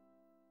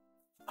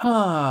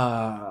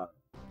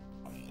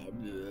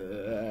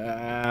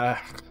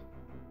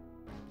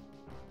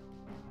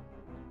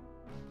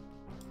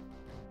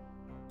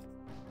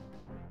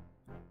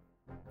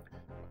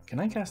 Can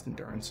I cast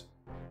Endurance?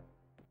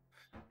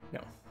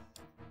 No.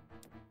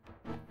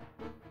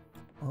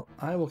 Well,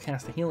 I will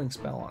cast a healing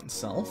spell on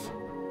self,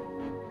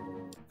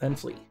 then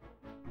flee.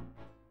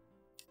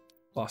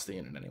 Lost the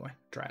unit anyway.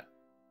 Drat.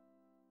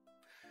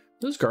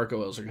 Those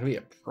gargoyles are going to be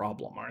a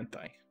problem, aren't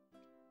they?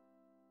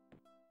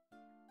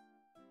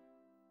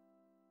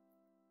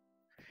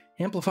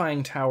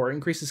 Amplifying Tower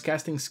increases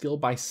casting skill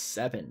by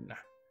 7.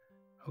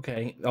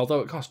 Okay,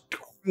 although it costs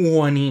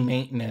 20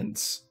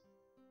 maintenance.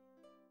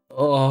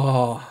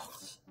 Oh,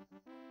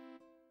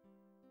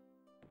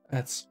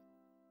 that's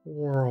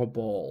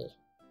horrible.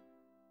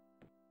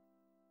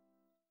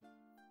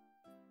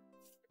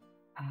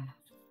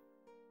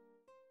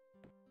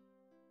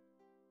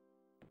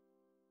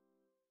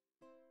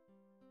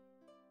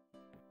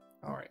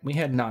 All right, we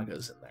had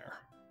Nagas in there.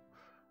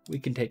 We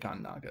can take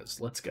on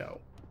Nagas. Let's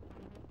go.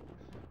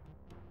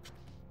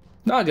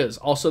 Nagas,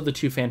 also the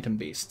 2 Phantom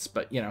Beasts,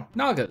 but, you know,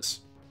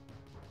 Nagas.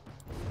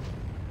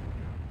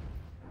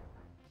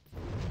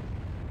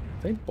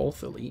 Are they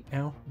both elite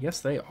now?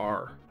 Yes, they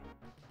are.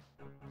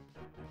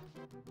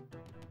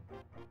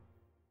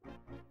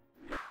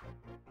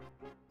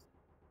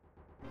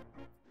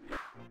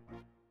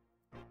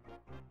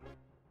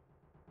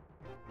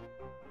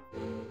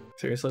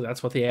 Seriously,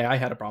 that's what the AI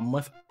had a problem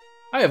with?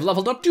 I have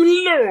leveled up to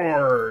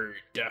Lord!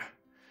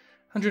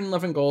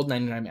 111 gold,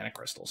 99 mana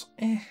crystals.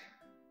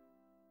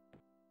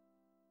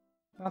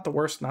 Not the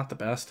worst, not the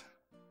best.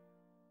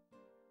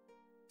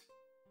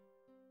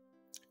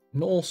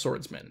 Knoll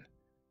Swordsman.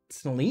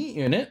 It's an elite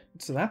unit,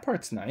 so that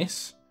part's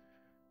nice.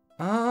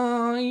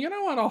 You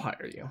know what? I'll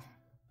hire you.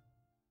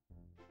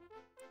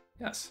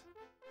 Yes.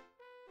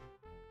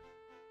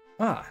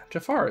 Ah,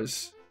 Jafar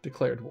has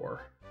declared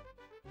war.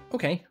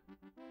 Okay.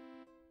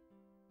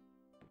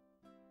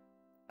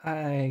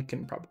 I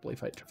can probably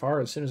fight Jafar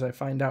as soon as I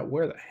find out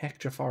where the heck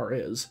Jafar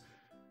is.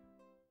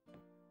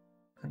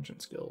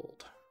 Merchant's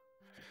Guild.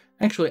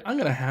 Actually, I'm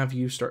going to have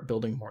you start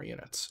building more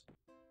units.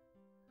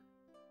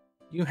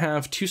 You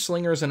have 2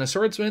 slingers and a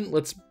swordsman.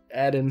 Let's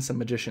add in some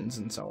magicians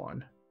and so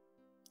on.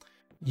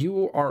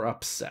 You are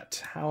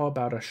upset. How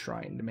about a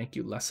shrine to make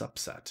you less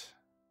upset?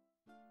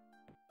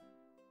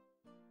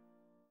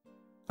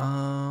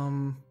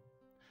 Jafar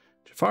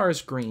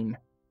is green.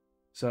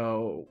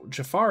 So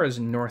Jafar is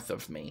north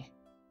of me.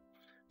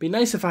 Be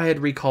nice if I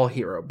had recall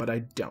hero, but I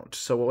don't.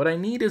 So what I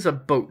need is a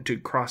boat to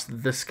cross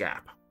this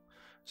gap.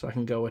 So I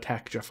can go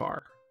attack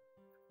Jafar.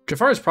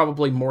 Jafar is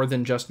probably more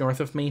than just north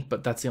of me,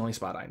 but that's the only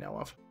spot I know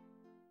of.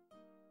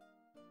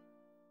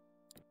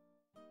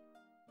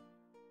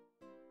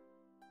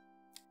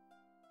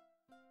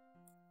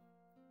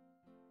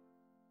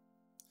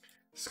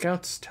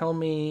 Scouts tell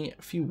me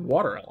a few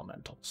water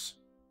elementals.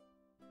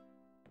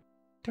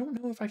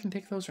 Don't know if I can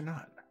take those or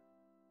not.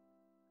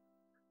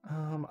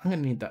 I'm going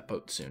to need that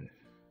boat soon.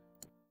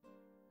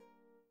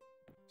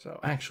 So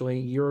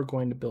actually, you're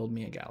going to build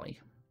me a galley.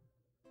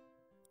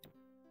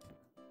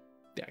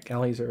 Yeah,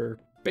 galleys are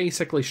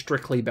basically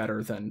strictly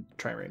better than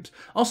triremes.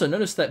 Also,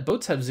 notice that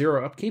boats have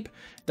 0 upkeep.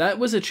 That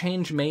was a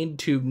change made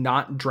to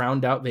not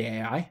drown out the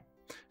AI.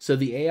 So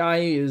the AI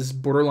is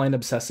borderline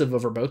obsessive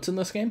over boats in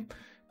this game.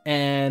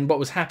 And what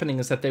was happening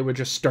is that they were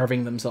just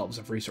starving themselves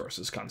of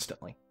resources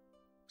constantly.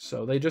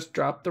 So they just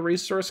dropped the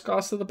resource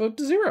cost of the boat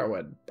to 0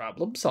 and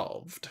problem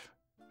solved,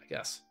 I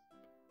guess.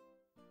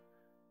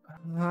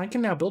 I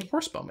can now build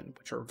horsebowmen,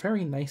 which are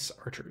very nice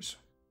archers.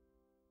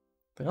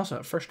 They also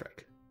have first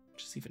strike,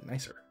 which is even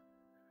nicer.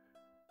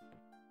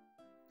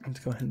 Let's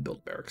go ahead and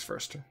build barracks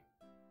first.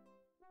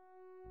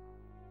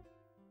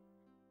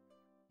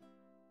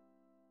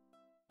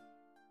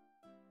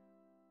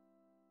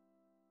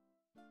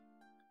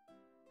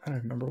 I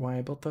don't remember why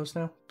I built those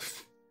now.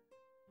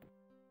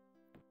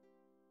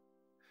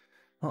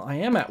 Well, I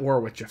am at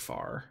war with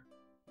Jafar.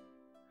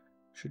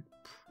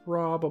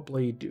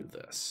 probably do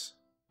this.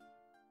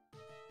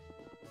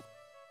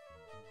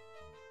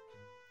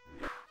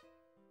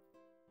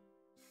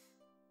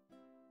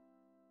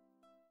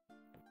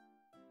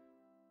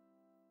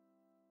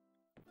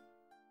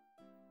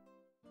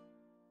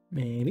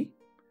 Maybe.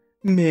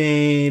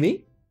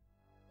 Maybe.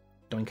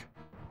 Doink.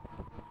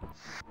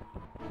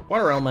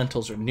 Water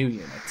elementals are new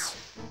units.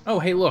 Oh,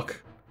 hey,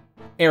 look.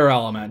 Air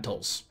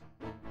elementals.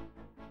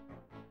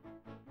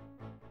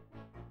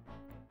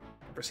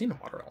 Never seen a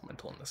water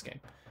elemental in this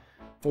game.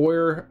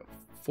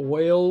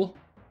 Foil,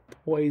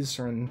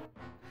 poison,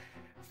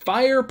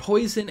 fire,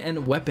 poison,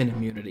 and weapon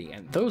immunity.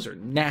 And those are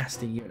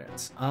nasty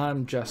units.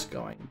 I'm just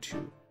going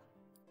to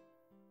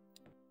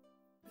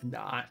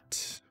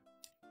not.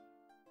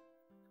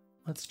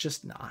 Let's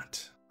just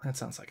not. That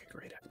sounds like a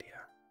great idea.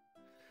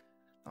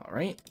 All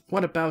right.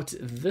 What about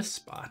this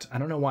spot? I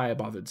don't know why I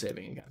bothered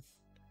saving again.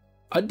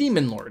 A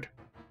demon lord.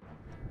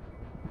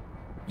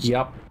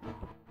 Yep.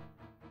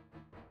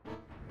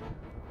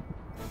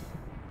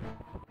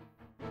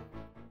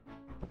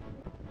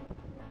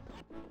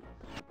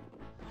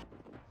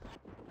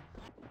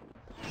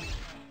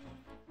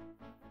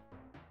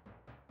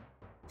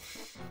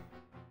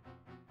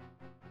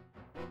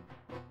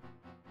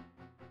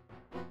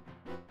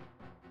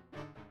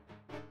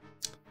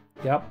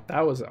 Yep,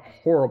 that was a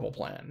horrible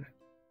plan.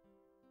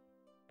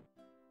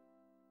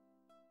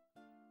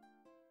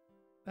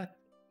 That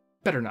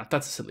better not.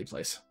 That's a silly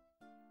place.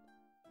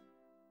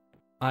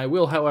 I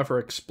will, however,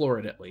 explore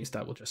it at least.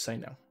 I will just say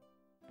no.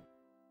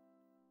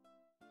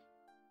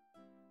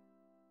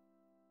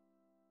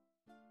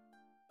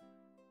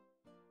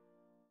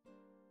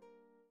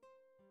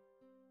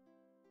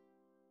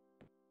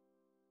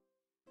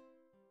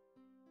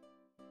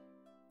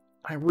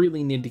 I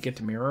really need to get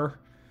to Mirror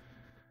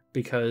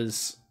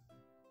because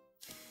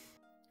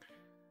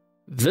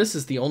this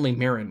is the only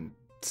mirror in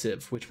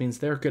Civ, which means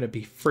they're going to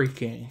be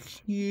freaking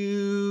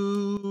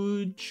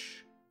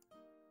huge.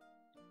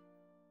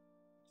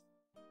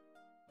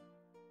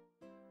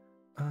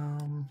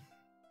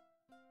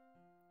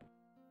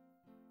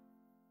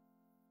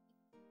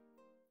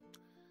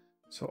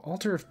 So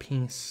Altar of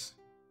Peace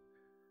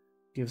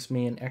gives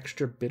me an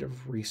extra bit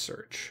of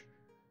research.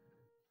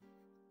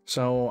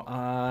 So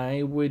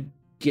I would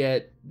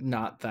get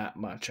not that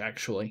much,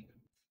 actually.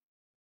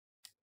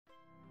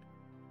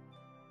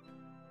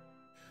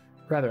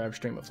 Rather have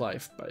Stream of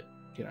Life, but,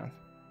 you know.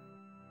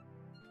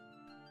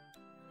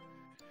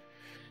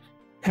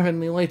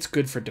 Heavenly Light's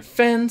good for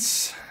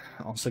defense.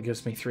 Also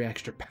gives me 3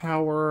 extra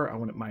power. I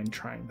wouldn't mind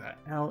trying that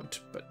out,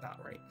 but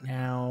not right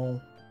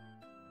now.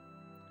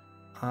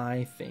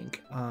 I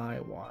think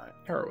I want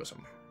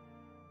Heroism.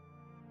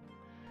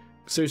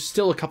 So there's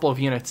still a couple of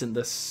units in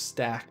this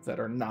stack that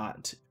are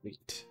not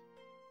elite.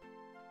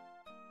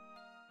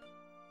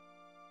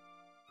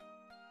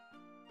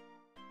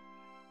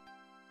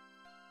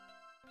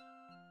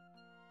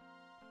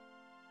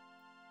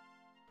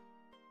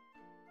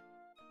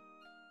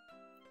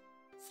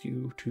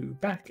 You to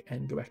back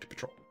and go back to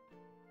patrol.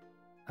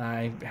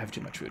 I have too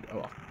much food. Oh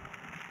well.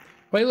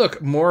 Wait,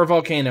 look, more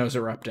volcanoes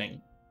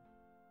erupting.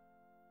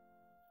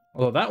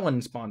 Although that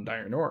one spawned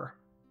iron ore.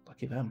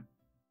 Lucky them.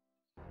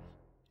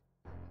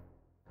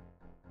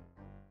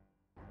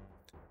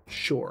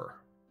 Sure.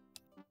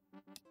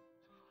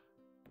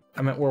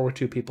 I'm at war with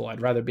 2 people.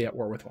 I'd rather be at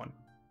war with 1.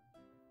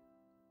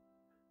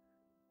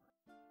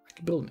 I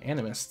could build an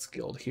Animists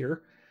Guild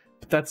here,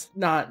 but that's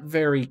not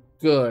very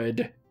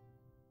good.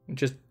 It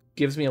just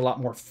gives me a lot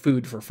more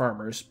food for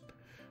farmers.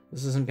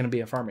 This isn't going to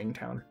be a farming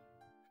town.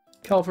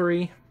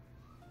 Cavalry.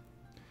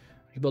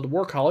 I can build a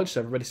war college so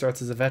everybody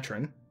starts as a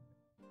veteran.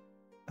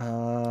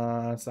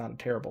 It's not a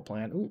terrible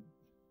plan. Ooh.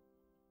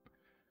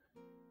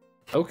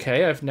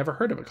 Okay, I've never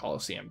heard of a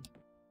Colosseum.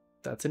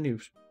 That's a new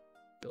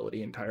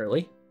ability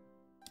entirely.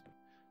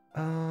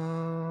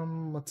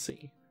 Let's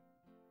see.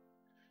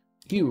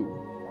 You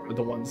are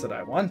the ones that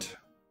I want.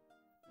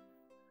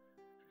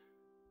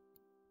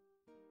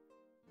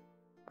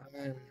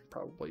 I'm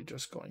probably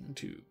just going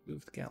to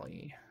move the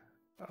galley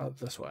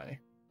this way.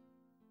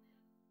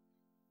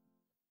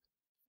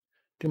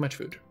 Too much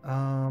food.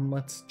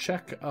 Let's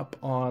check up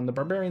on the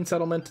barbarian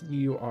settlement.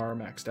 You are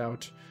maxed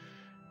out.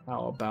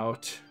 How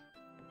about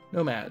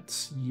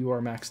nomads? You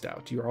are maxed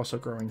out. You are also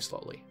growing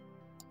slowly.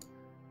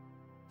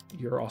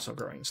 You're also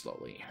growing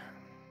slowly.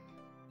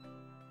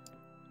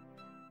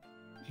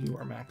 You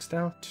are maxed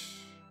out.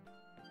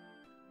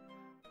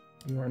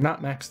 You are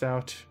not maxed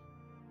out.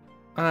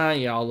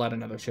 Yeah, I'll let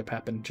another ship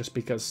happen just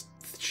because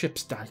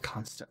ships die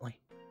constantly.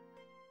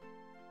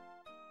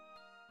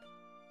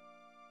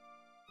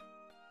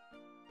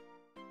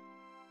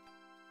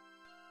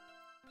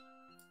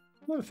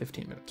 About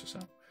 15 minutes or so.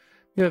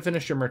 You have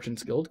finished your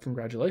Merchant's Guild.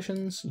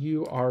 Congratulations.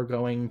 You are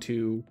going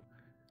to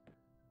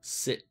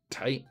sit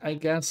tight, I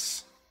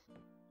guess.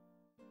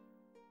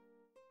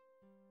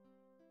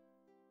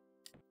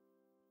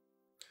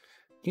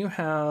 You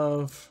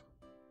have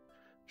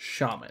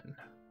Shaman.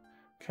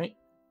 Okay.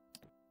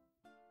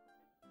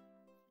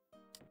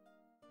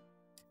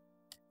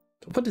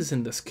 So what is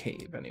in this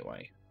cave,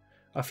 anyway?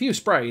 A few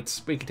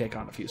sprites. We could take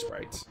on a few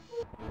sprites.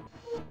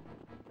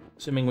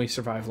 Assuming we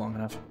survive long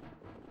enough.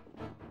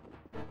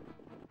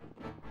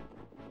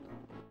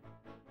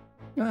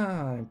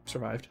 Ah, I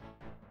survived.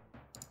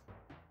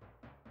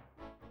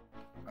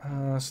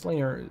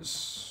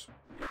 Slingers.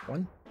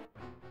 1.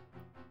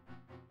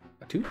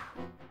 2.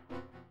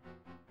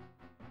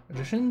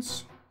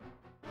 Magicians.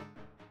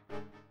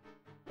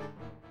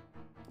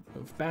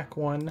 Move back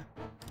 1.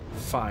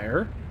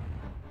 Fire.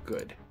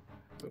 Good.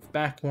 Move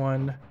back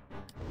 1.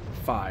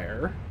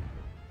 Fire.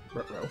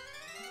 Ruh-roh.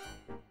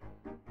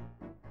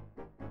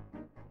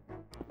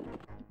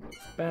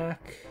 Move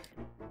back.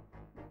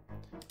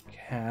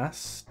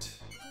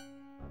 Cast.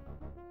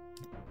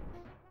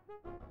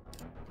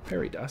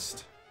 Fairy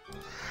dust.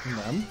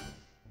 None.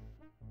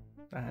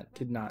 That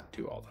did not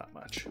do all that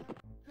much.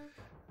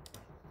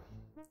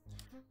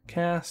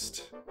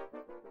 Cast.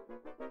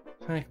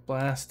 Sonic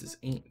Blast is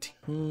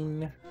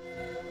 18.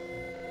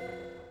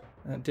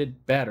 That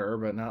did better,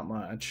 but not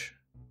much.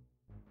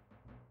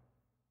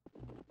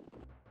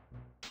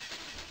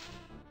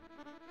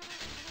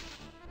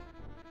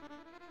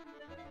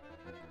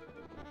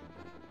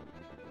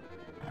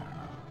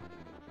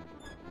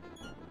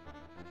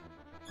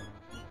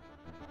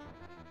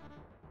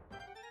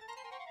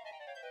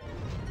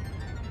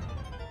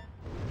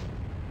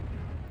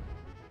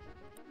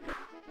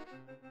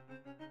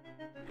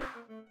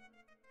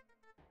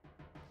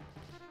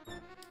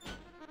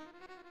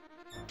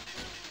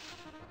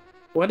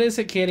 What is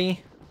it,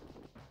 kitty?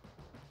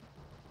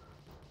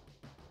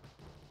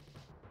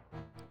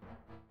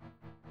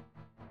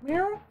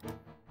 Meow.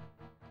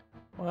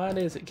 What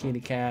is it, kitty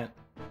cat?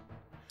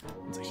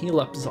 It's a heal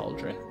up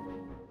Zaldrin.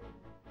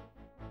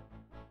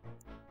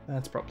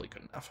 That's probably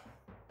good enough.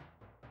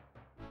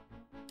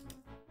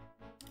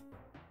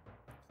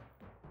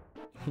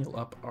 Heal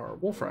up our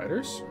Wolf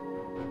Riders.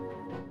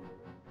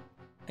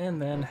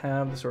 And then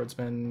have the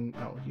Swordsman...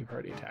 Oh, you've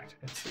already attacked.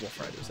 It's the Wolf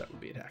Riders that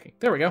would be attacking.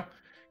 There we go.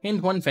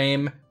 Gained 1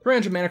 fame,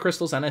 300 mana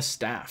crystals, and a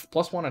staff.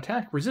 +1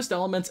 attack, resist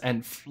elements,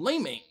 and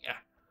flaming.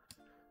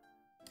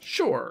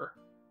 Sure.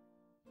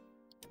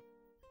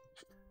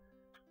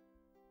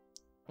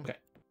 Okay.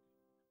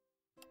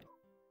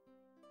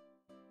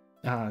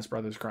 Ah, his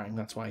brother's crying.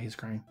 That's why he's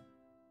crying.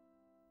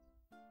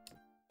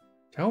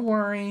 Don't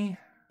worry.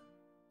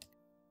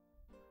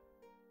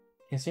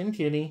 Kiss in,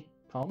 kitty.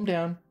 Calm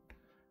down.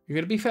 You're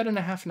going to be fed in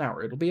a half an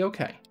hour. It'll be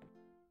okay.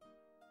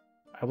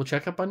 I will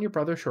check up on your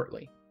brother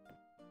shortly.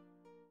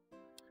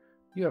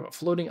 You have a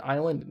floating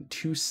island and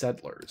 2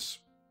 settlers.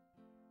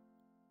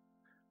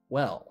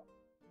 Well.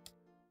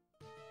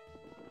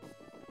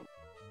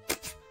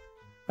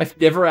 I've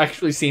never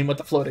actually seen what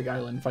the floating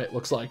island fight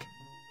looks like.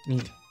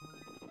 Neat.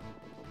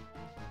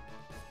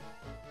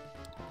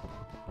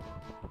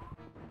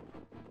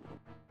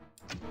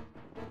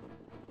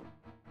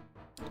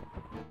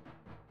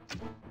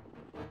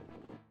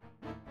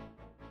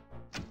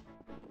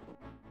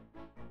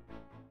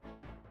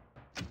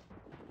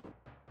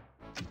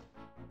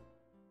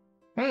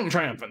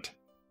 Triumphant.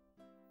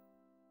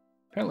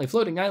 Apparently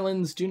floating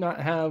islands do not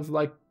have,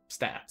 like,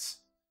 stats.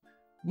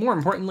 More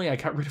importantly, I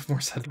got rid of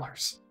more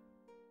settlers.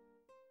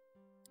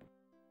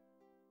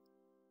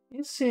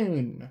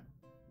 Soon.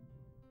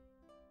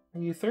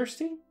 Are you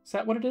thirsty? Is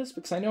that what it is?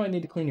 Because I know I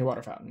need to clean your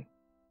water fountain.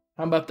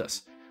 How about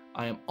this?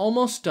 I am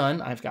almost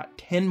done. I've got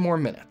 10 more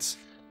minutes.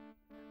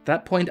 At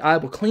that point, I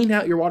will clean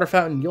out your water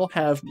fountain. You'll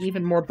have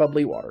even more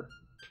bubbly water.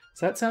 Does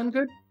that sound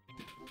good?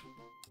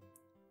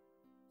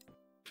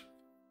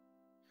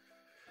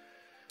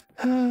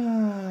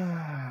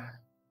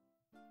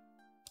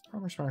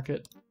 Farmer's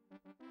Market.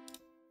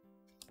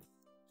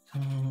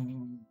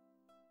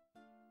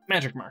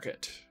 Magic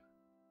Market.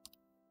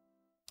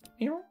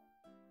 Meow.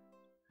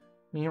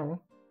 Meow.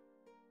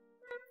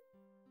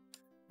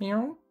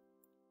 Meow.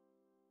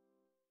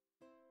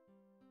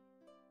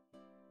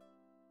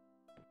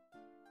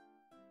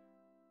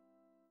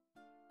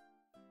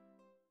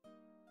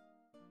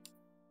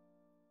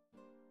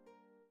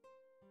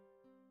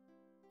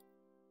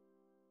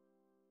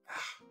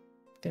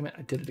 Damn it,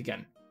 I did it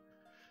again.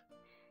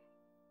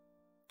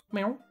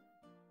 Meow.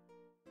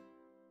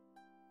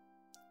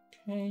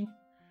 Okay.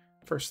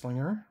 First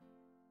Slinger.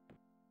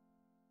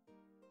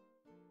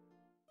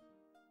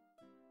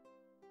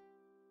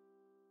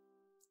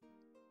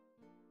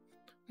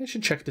 I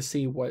should check to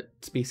see what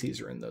species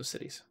are in those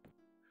cities.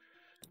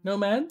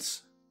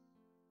 Nomads?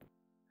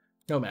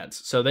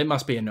 Nomads. So they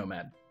must be a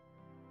nomad.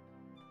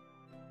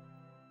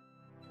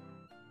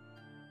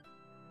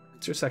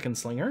 It's your second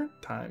Slinger.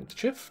 Time to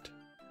shift.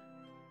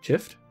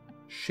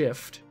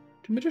 Shift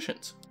to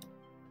Magicians.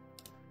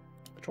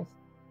 Patrol.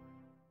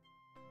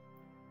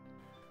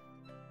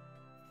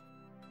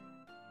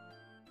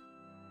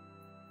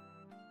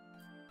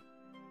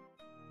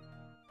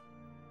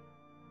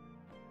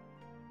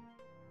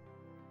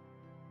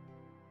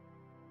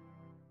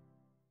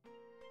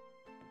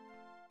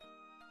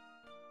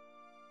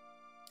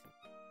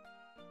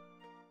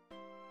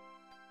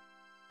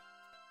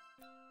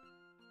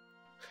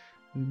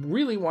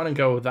 Really want to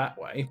go that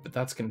way, but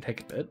that's going to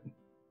take a bit.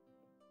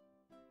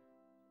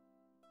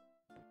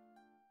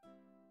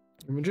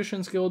 Your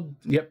Magician's Guild.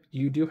 Yep,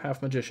 you do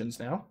have Magicians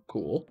now.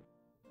 Cool.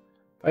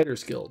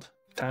 Fighters Guild.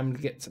 Time to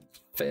get some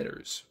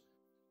fighters.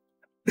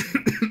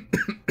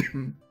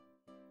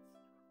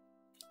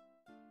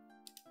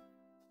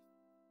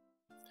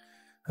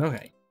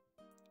 Okay.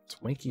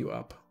 Let's wake you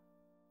up.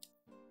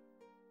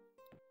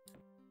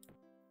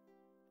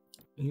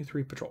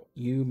 E3 patrol.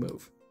 You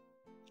move.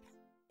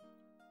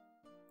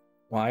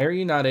 Why are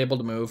you not able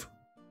to move?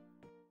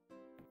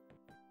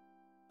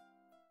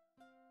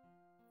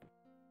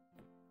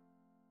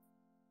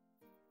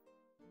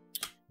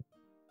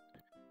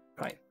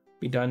 Fine.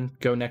 Be done.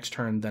 Go next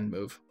turn, then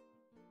move.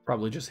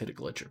 Probably just hit a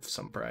glitch of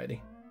some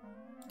variety.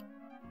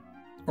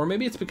 Or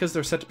maybe it's because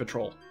they're set to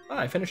patrol. Ah,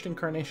 I finished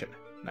Incarnation.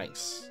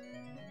 Nice.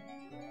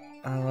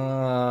 It's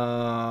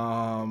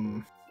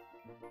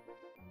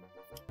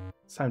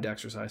time to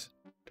exercise.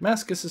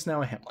 Damascus is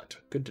now a hamlet.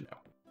 Good to know.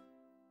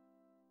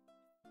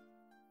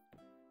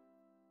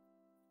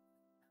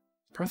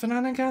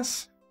 Parthenon, I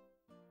guess?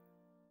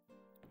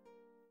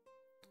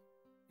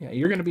 Yeah,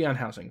 you're going to be on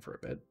housing for a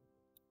bit.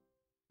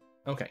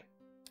 Okay.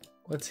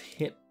 Let's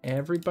hit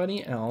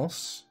everybody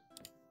else.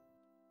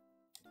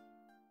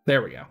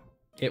 There we go.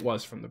 It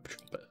was from the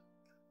patrol bit.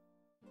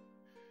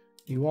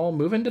 You all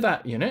move into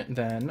that unit,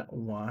 then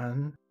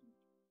one.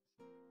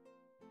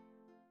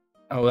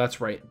 Oh, that's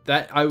right.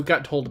 That I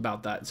got told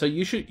about that. So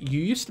you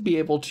used to be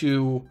able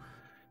to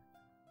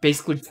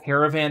basically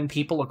caravan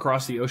people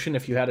across the ocean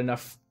if you had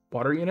enough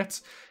water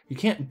units. You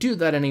can't do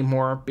that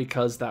anymore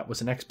because that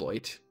was an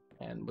exploit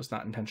and was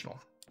not intentional.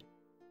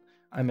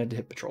 I meant to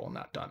hit patrol,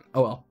 not done.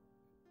 Oh well.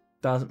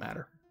 Doesn't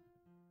matter.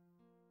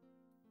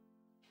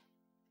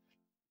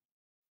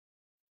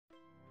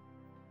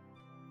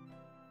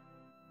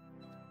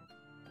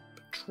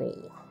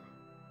 Patrol.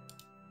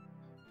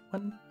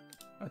 1,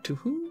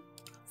 2,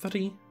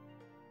 3.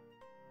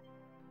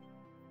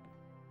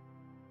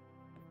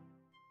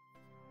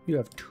 You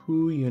have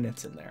 2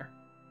 units in there.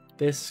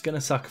 This is gonna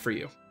suck for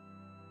you.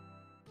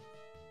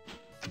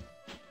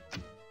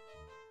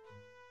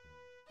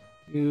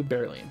 You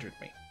barely injured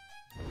me.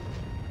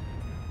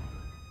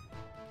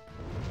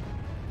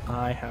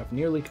 I have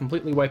nearly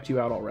completely wiped you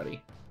out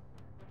already.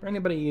 Is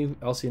anybody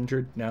else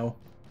injured? No.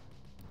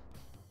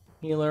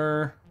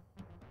 Healer.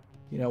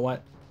 You know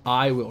what?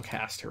 I will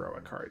cast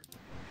Heroic Heart.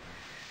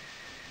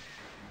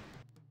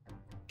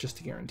 Just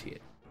to guarantee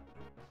it.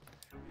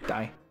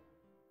 Die.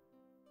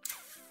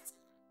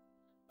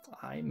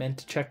 I meant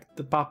to check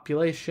the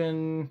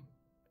population.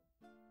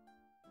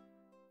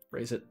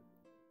 Raise it.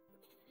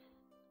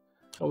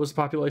 What was the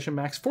population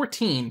max?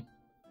 14.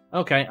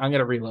 Okay, I'm going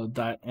to reload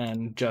that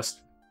and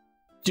just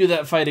do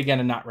that fight again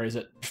and not raise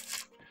it.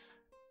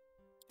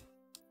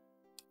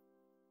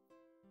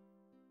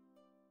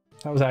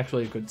 That was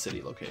actually a good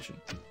city location.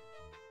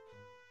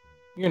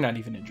 You're not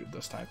even injured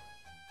this time.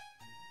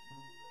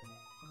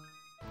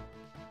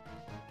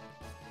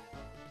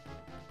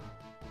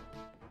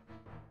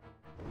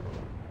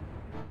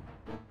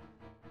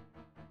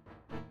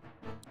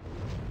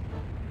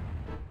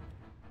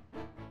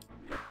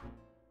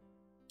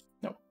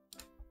 No.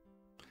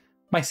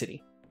 My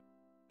city.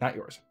 Not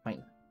yours.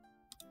 Mine.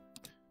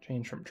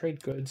 Change from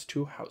trade goods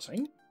to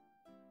housing.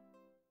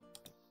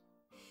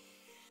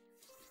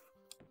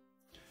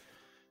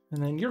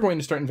 And then you're going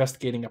to start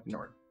investigating up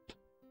north.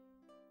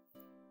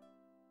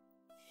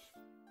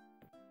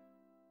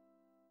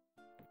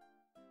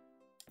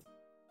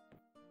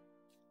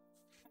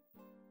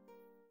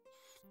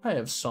 I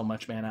have so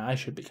much mana, I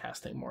should be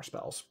casting more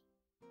spells.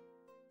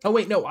 Oh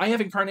wait, no, I have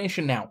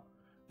Incarnation now.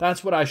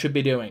 That's what I should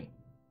be doing.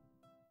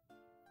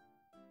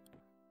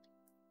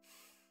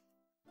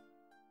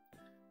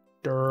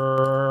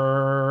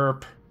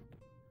 Derp.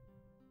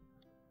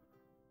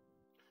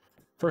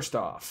 First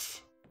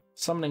off,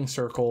 Summoning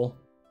Circle.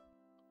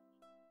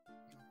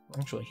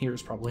 Actually,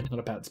 here's probably not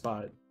a bad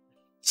spot.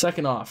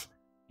 Second off,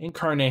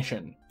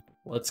 Incarnation.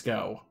 Let's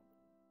go.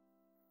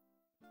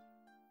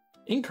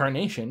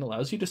 Incarnation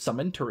allows you to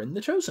summon Turin the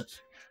Chosen.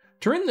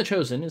 Turin the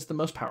Chosen is the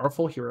most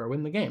powerful hero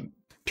in the game.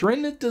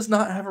 Turin does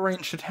not have a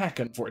ranged attack,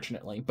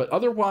 unfortunately, but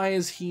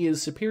otherwise he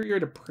is superior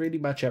to pretty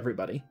much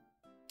everybody.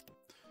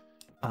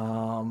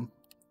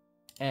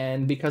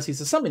 And because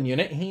he's a summon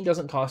unit, he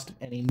doesn't cost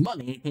any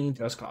money, he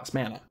just costs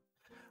mana.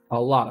 A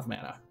lot of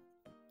mana.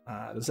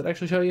 Does it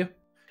actually show you?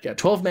 Yeah,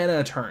 12 mana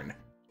a turn.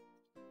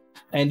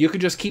 And you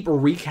could just keep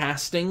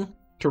recasting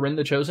Turin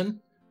the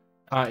Chosen.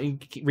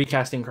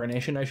 Recast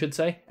Incarnation, I should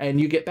say. And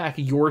you get back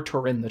your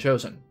Turin the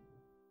Chosen.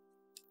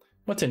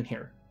 What's in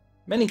here?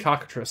 Many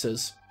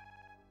cockatrices.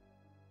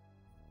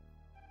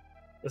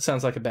 That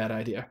sounds like a bad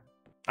idea.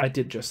 I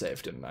did just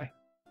save, didn't I?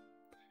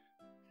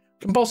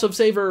 Compulsive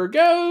Saver,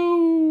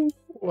 go!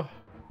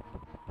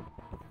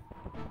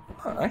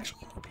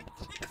 Actually,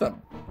 take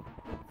them.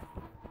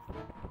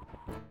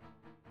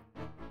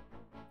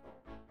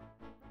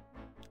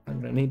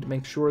 I'm going to need to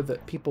make sure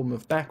that people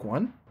move back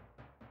one.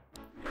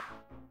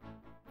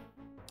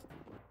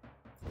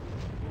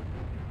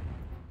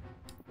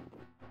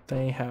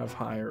 They have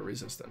higher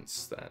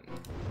resistance than...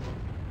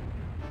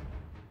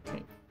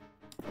 Okay.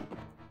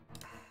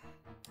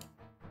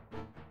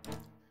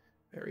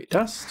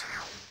 dust.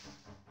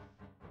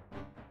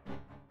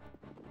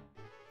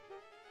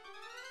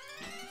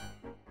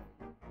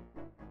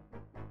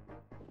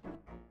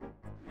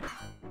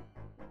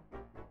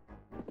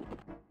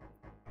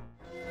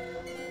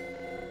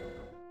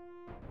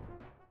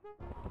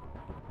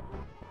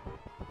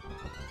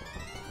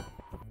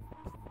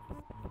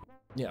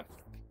 Yeah.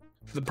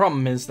 The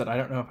problem is that I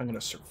don't know if I'm going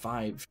to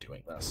survive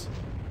doing this.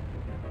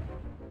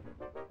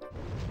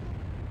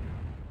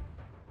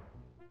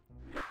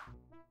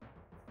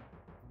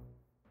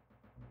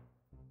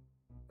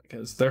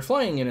 Because they're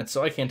flying in it,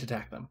 so I can't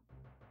attack them.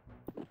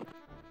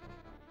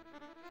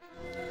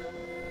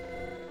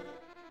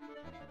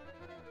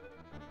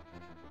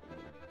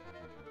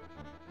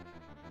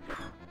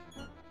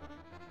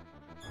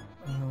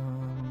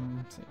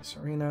 Let's see,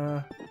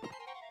 Serena.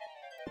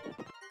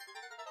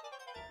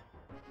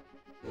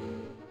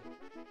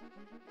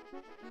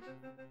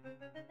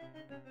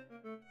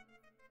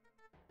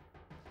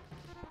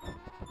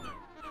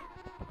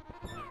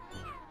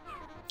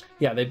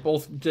 Yeah, they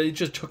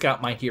just took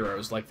out my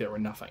heroes like they were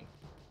nothing.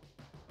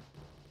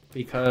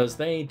 Because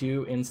they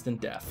do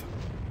instant death.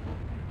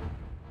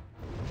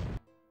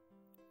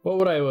 What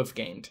would I have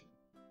gained?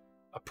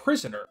 A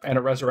prisoner and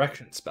a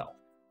resurrection spell.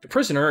 The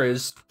prisoner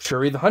is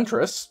Shuri the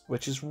Huntress,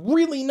 which is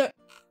really nice.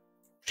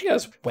 She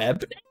has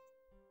web.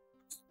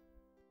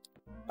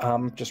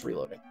 Just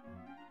reloading.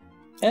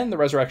 And the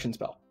resurrection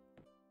spell.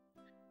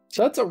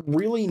 So that's a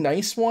really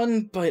nice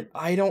one, but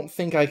I don't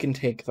think I can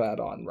take that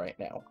on right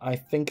now. I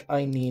think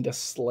I need a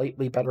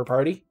slightly better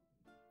party.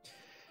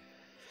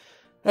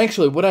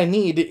 Actually, what I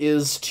need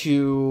is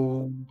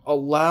to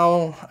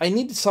allow... I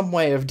need some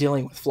way of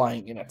dealing with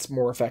flying units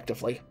more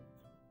effectively.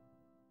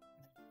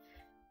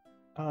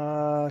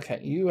 Okay,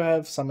 you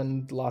have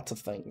summoned lots of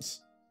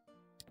things.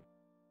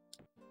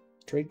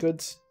 Trade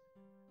goods?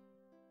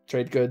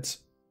 Trade goods.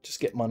 Just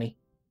get money.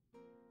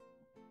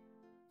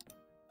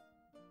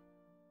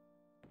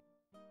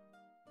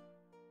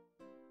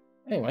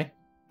 Anyway,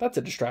 that's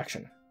a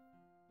distraction.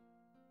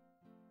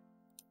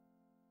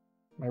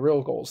 My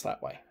real goal is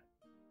that way.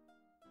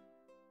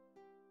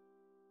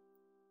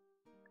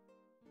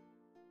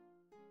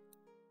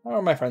 How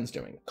are my friends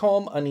doing?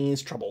 Calm,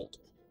 unease, troubled.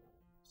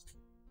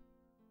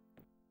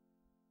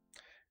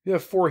 You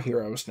have 4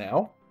 heroes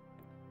now.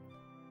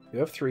 You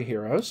have 3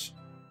 heroes.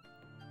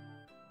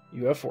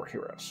 You have 4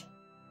 heroes.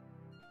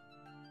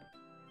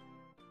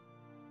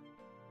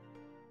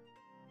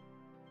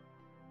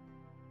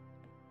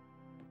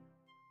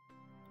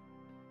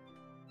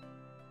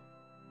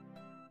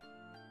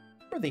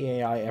 Are the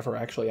AI ever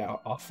actually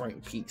out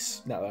offering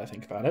peace, now that I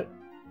think about it?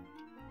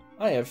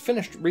 I have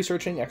finished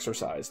researching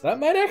exercise. That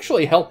might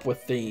actually help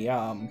with the,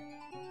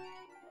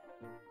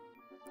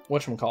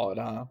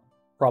 whatchamacallit,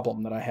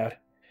 problem that I had.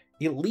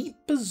 Elite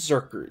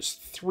Berserkers,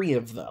 3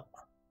 of them.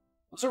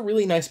 Those are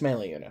really nice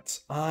melee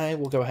units. I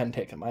will go ahead and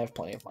take them. I have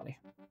plenty of money.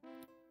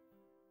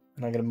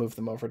 And I'm going to move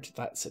them over to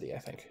that city, I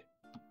think.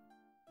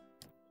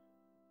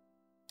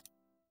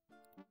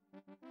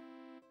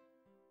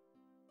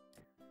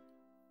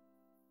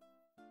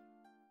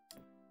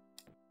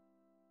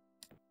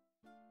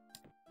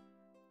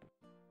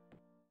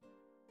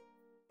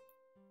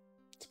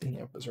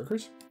 Speaking of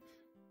Berserkers.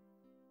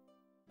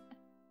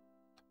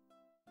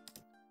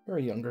 You're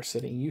a younger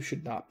city. You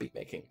should not be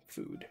making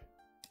food.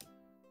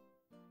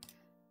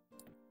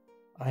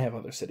 I have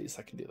other cities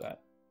that can do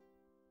that.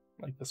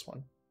 Like this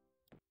one.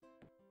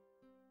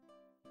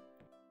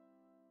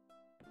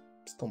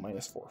 Still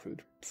 -4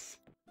 food. Pfft.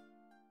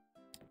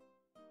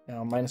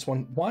 Now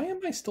 -1. Why am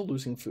I still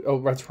losing food? Oh,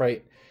 that's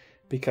right.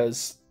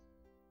 Because...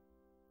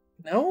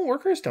 No,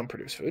 workers don't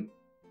produce food.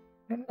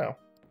 I don't know.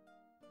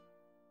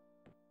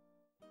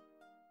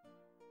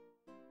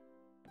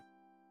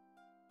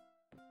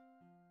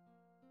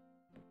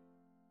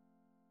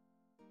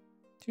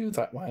 Two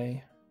that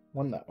way,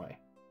 1 that way.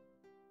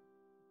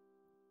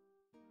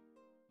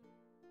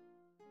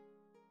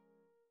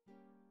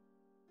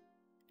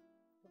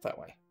 That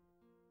way.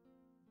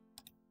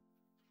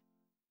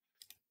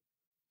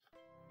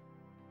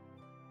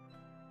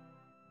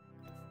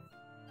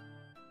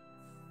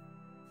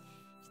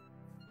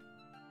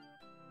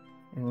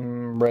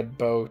 Red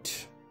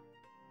boat.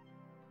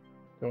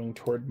 Going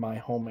toward my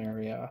home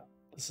area.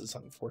 This is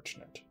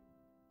unfortunate.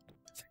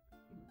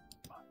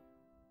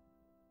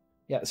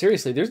 Yeah,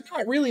 seriously, there's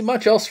not really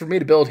much else for me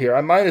to build here.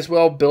 I might as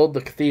well build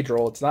the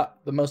cathedral. It's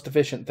not the most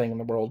efficient thing in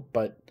the world,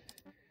 but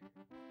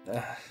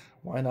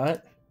why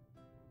not?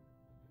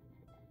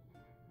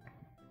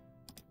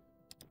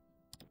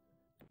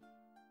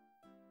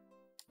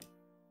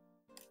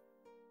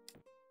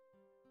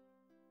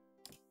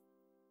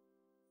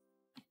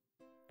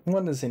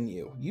 What is in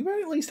you? You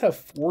at least have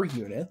 4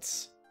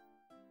 units.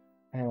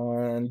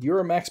 And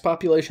your max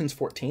population's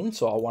 14,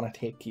 so I'll want to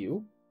take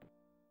you.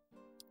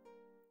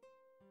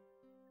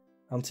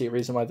 I don't see a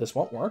reason why this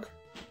won't work.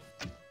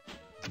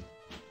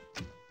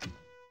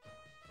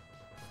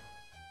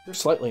 You're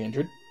slightly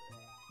injured.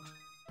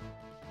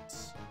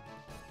 It's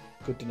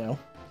good to know.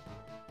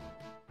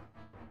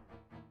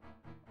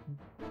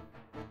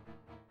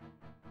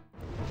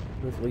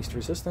 Move least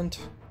resistant.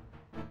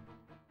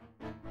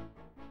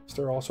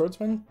 Stir all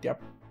swordsmen?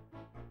 Yep.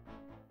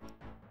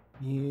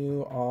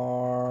 You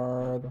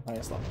are the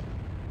highest level.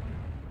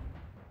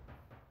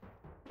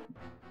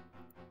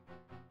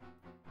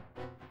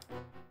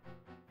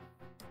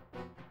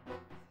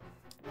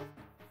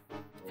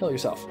 Kill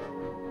yourself.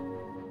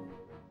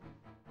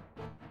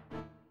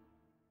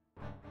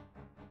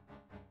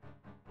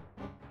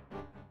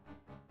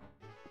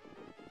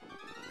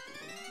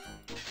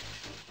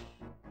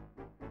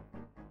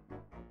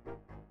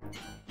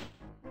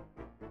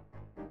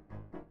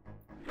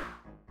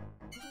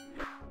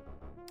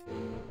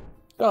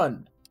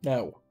 Done.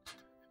 No.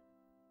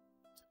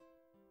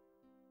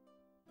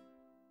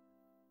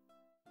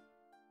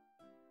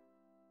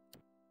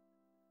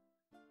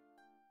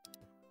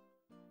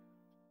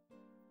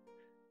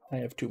 I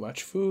have too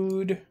much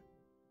food.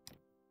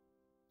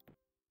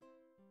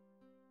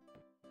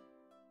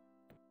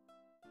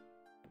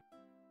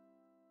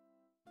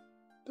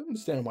 Don't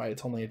understand why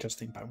it's only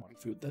adjusting by one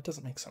food. That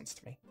doesn't make sense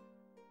to me.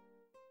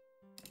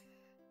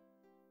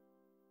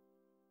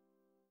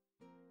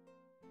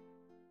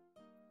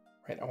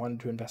 Right, I wanted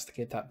to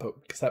investigate that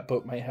boat, because that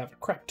boat might have a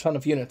crap ton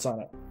of units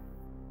on it.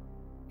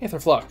 Aether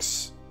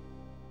Flux.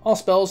 All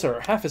spells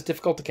are half as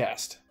difficult to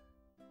cast.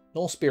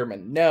 Null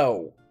Spearman,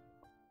 no.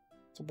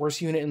 It's the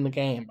worst unit in the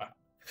game.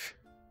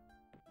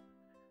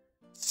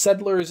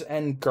 Settlers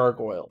and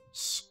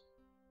Gargoyles.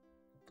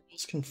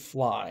 Gargoyles can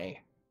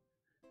fly,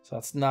 so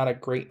that's not a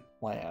great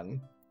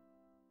plan.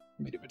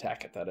 For me to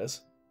attack it, that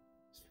is.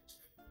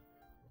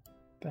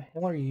 What the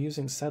hell are you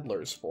using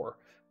Settlers for?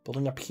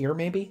 Building up here,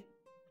 maybe?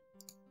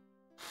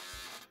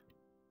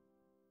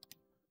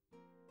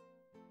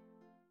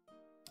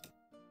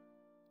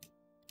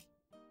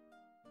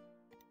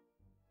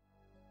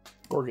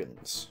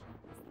 Gorgons.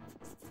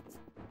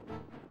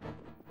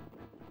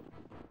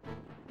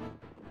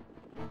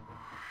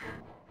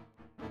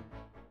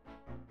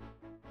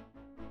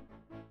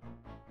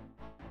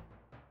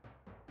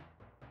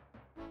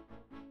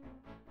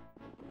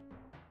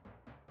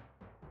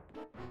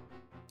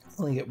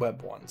 Only get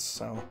web once,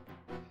 so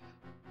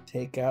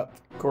take out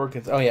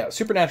Gorgons. Oh yeah,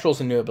 Supernatural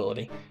is a new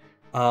ability.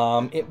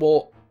 It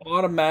will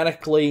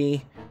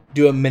automatically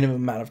do a minimum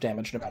amount of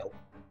damage no matter what.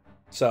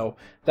 So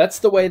that's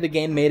the way the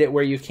game made it,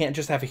 where you can't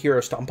just have a hero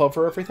stomp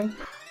over everything.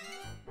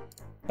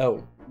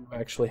 Oh, you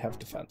actually have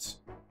defense.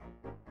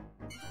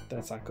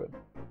 That's not good.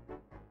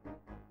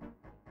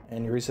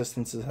 And your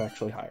resistance is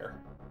actually higher.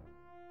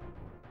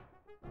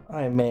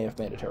 I may have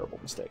made a terrible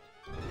mistake.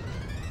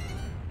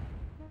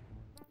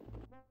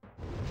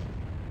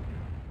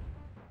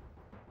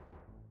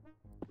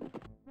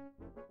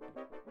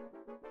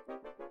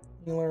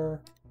 Healer,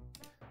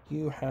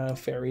 you have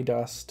fairy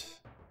dust.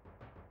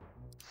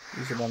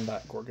 Use it on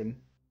that Gorgon.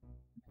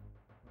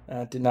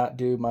 That did not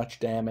do much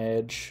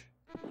damage.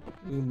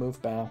 You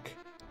move back.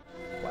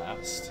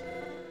 Blast.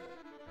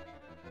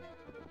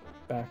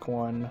 Back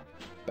one.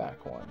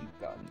 Back one.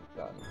 Done.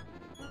 Done.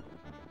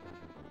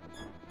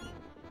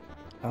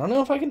 I don't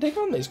know if I can take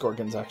on these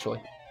Gorgons,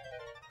 actually.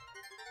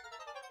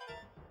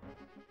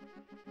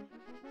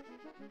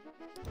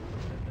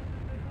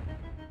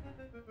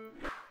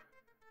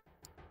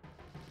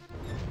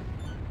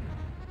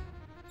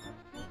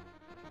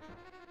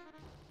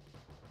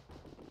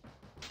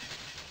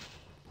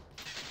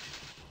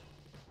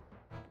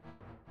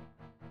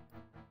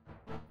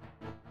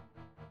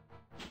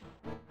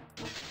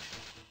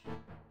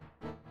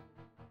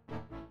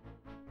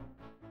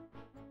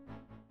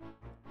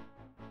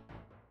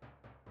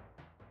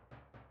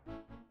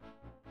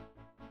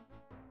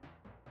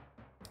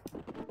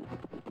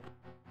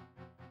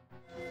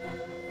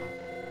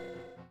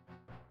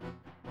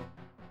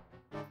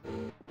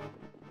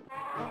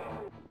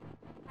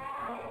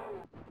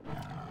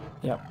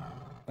 Yep,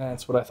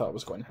 that's what I thought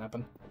was going to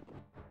happen.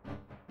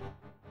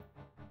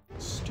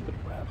 Stupid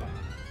web.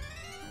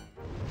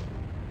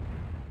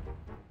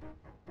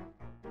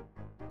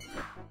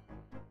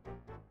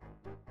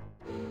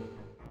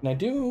 And I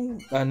do...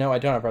 no, I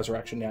don't have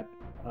Resurrection yet.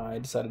 I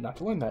decided not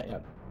to learn that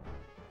yet.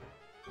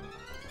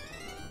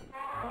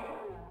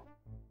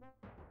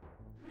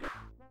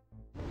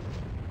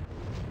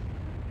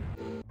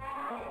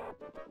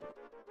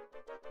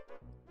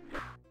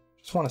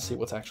 Just want to see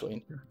what's actually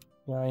in here.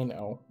 Yeah, I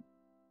know.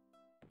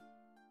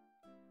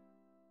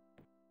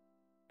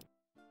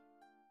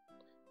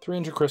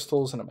 $300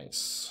 crystals and a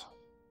mace.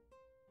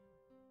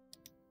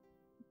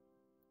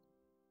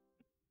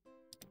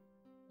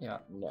 Yeah,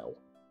 no.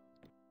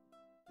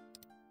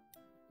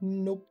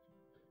 Nope.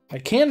 I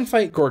can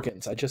fight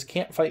Gorgons. I just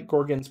can't fight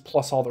Gorgons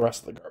plus all the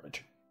rest of the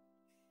garbage.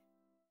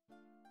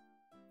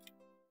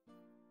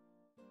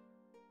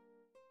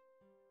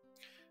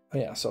 Oh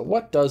yeah, so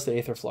what does the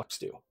Aether Flux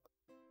do?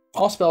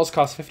 All spells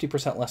cost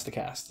 50% less to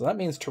cast. So that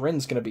means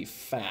Turin's going to be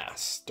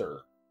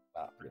faster.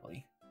 Not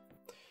really.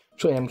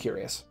 Actually, I'm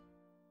curious.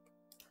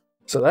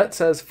 So that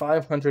says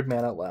 500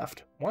 mana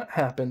left. What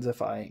happens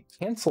if I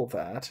cancel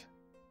that?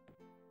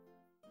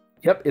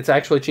 Yep, it's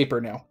actually cheaper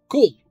now.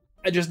 Cool.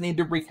 I just need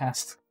to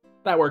recast.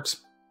 That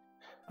works.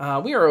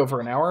 We are over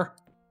an hour.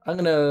 I'm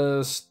going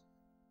to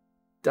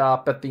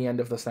stop at the end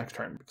of this next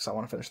turn because I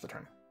want to finish the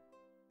turn.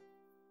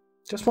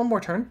 Just one more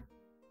turn.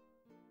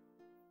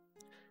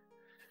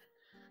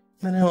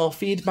 Then I will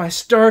feed my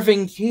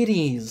starving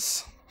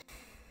kitties.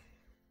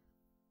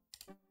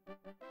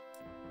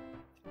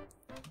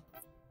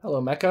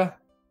 Hello, Mecha.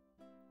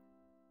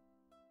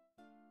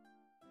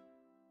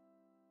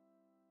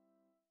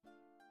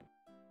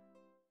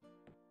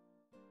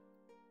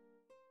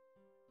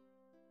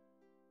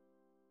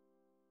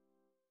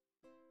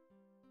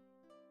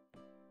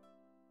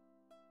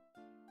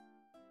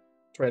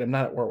 That's right, I'm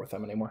not at war with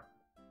them anymore.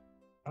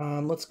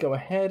 Let's go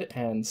ahead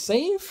and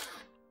save.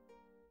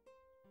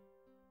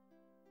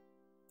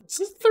 Is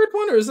this the third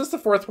one or is this the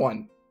fourth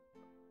one?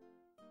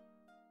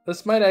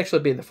 This might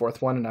actually be the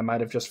fourth one, and I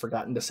might have just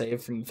forgotten to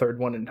save from the third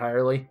one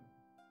entirely.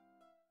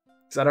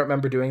 Because I don't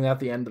remember doing that at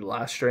the end of the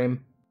last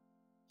stream.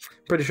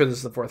 Pretty sure this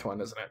is the fourth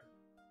one, isn't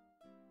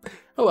it?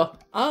 Oh well,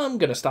 I'm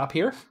going to stop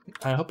here.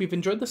 I hope you've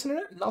enjoyed this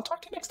internet, and I'll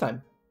talk to you next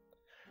time.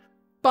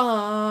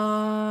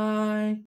 Bye!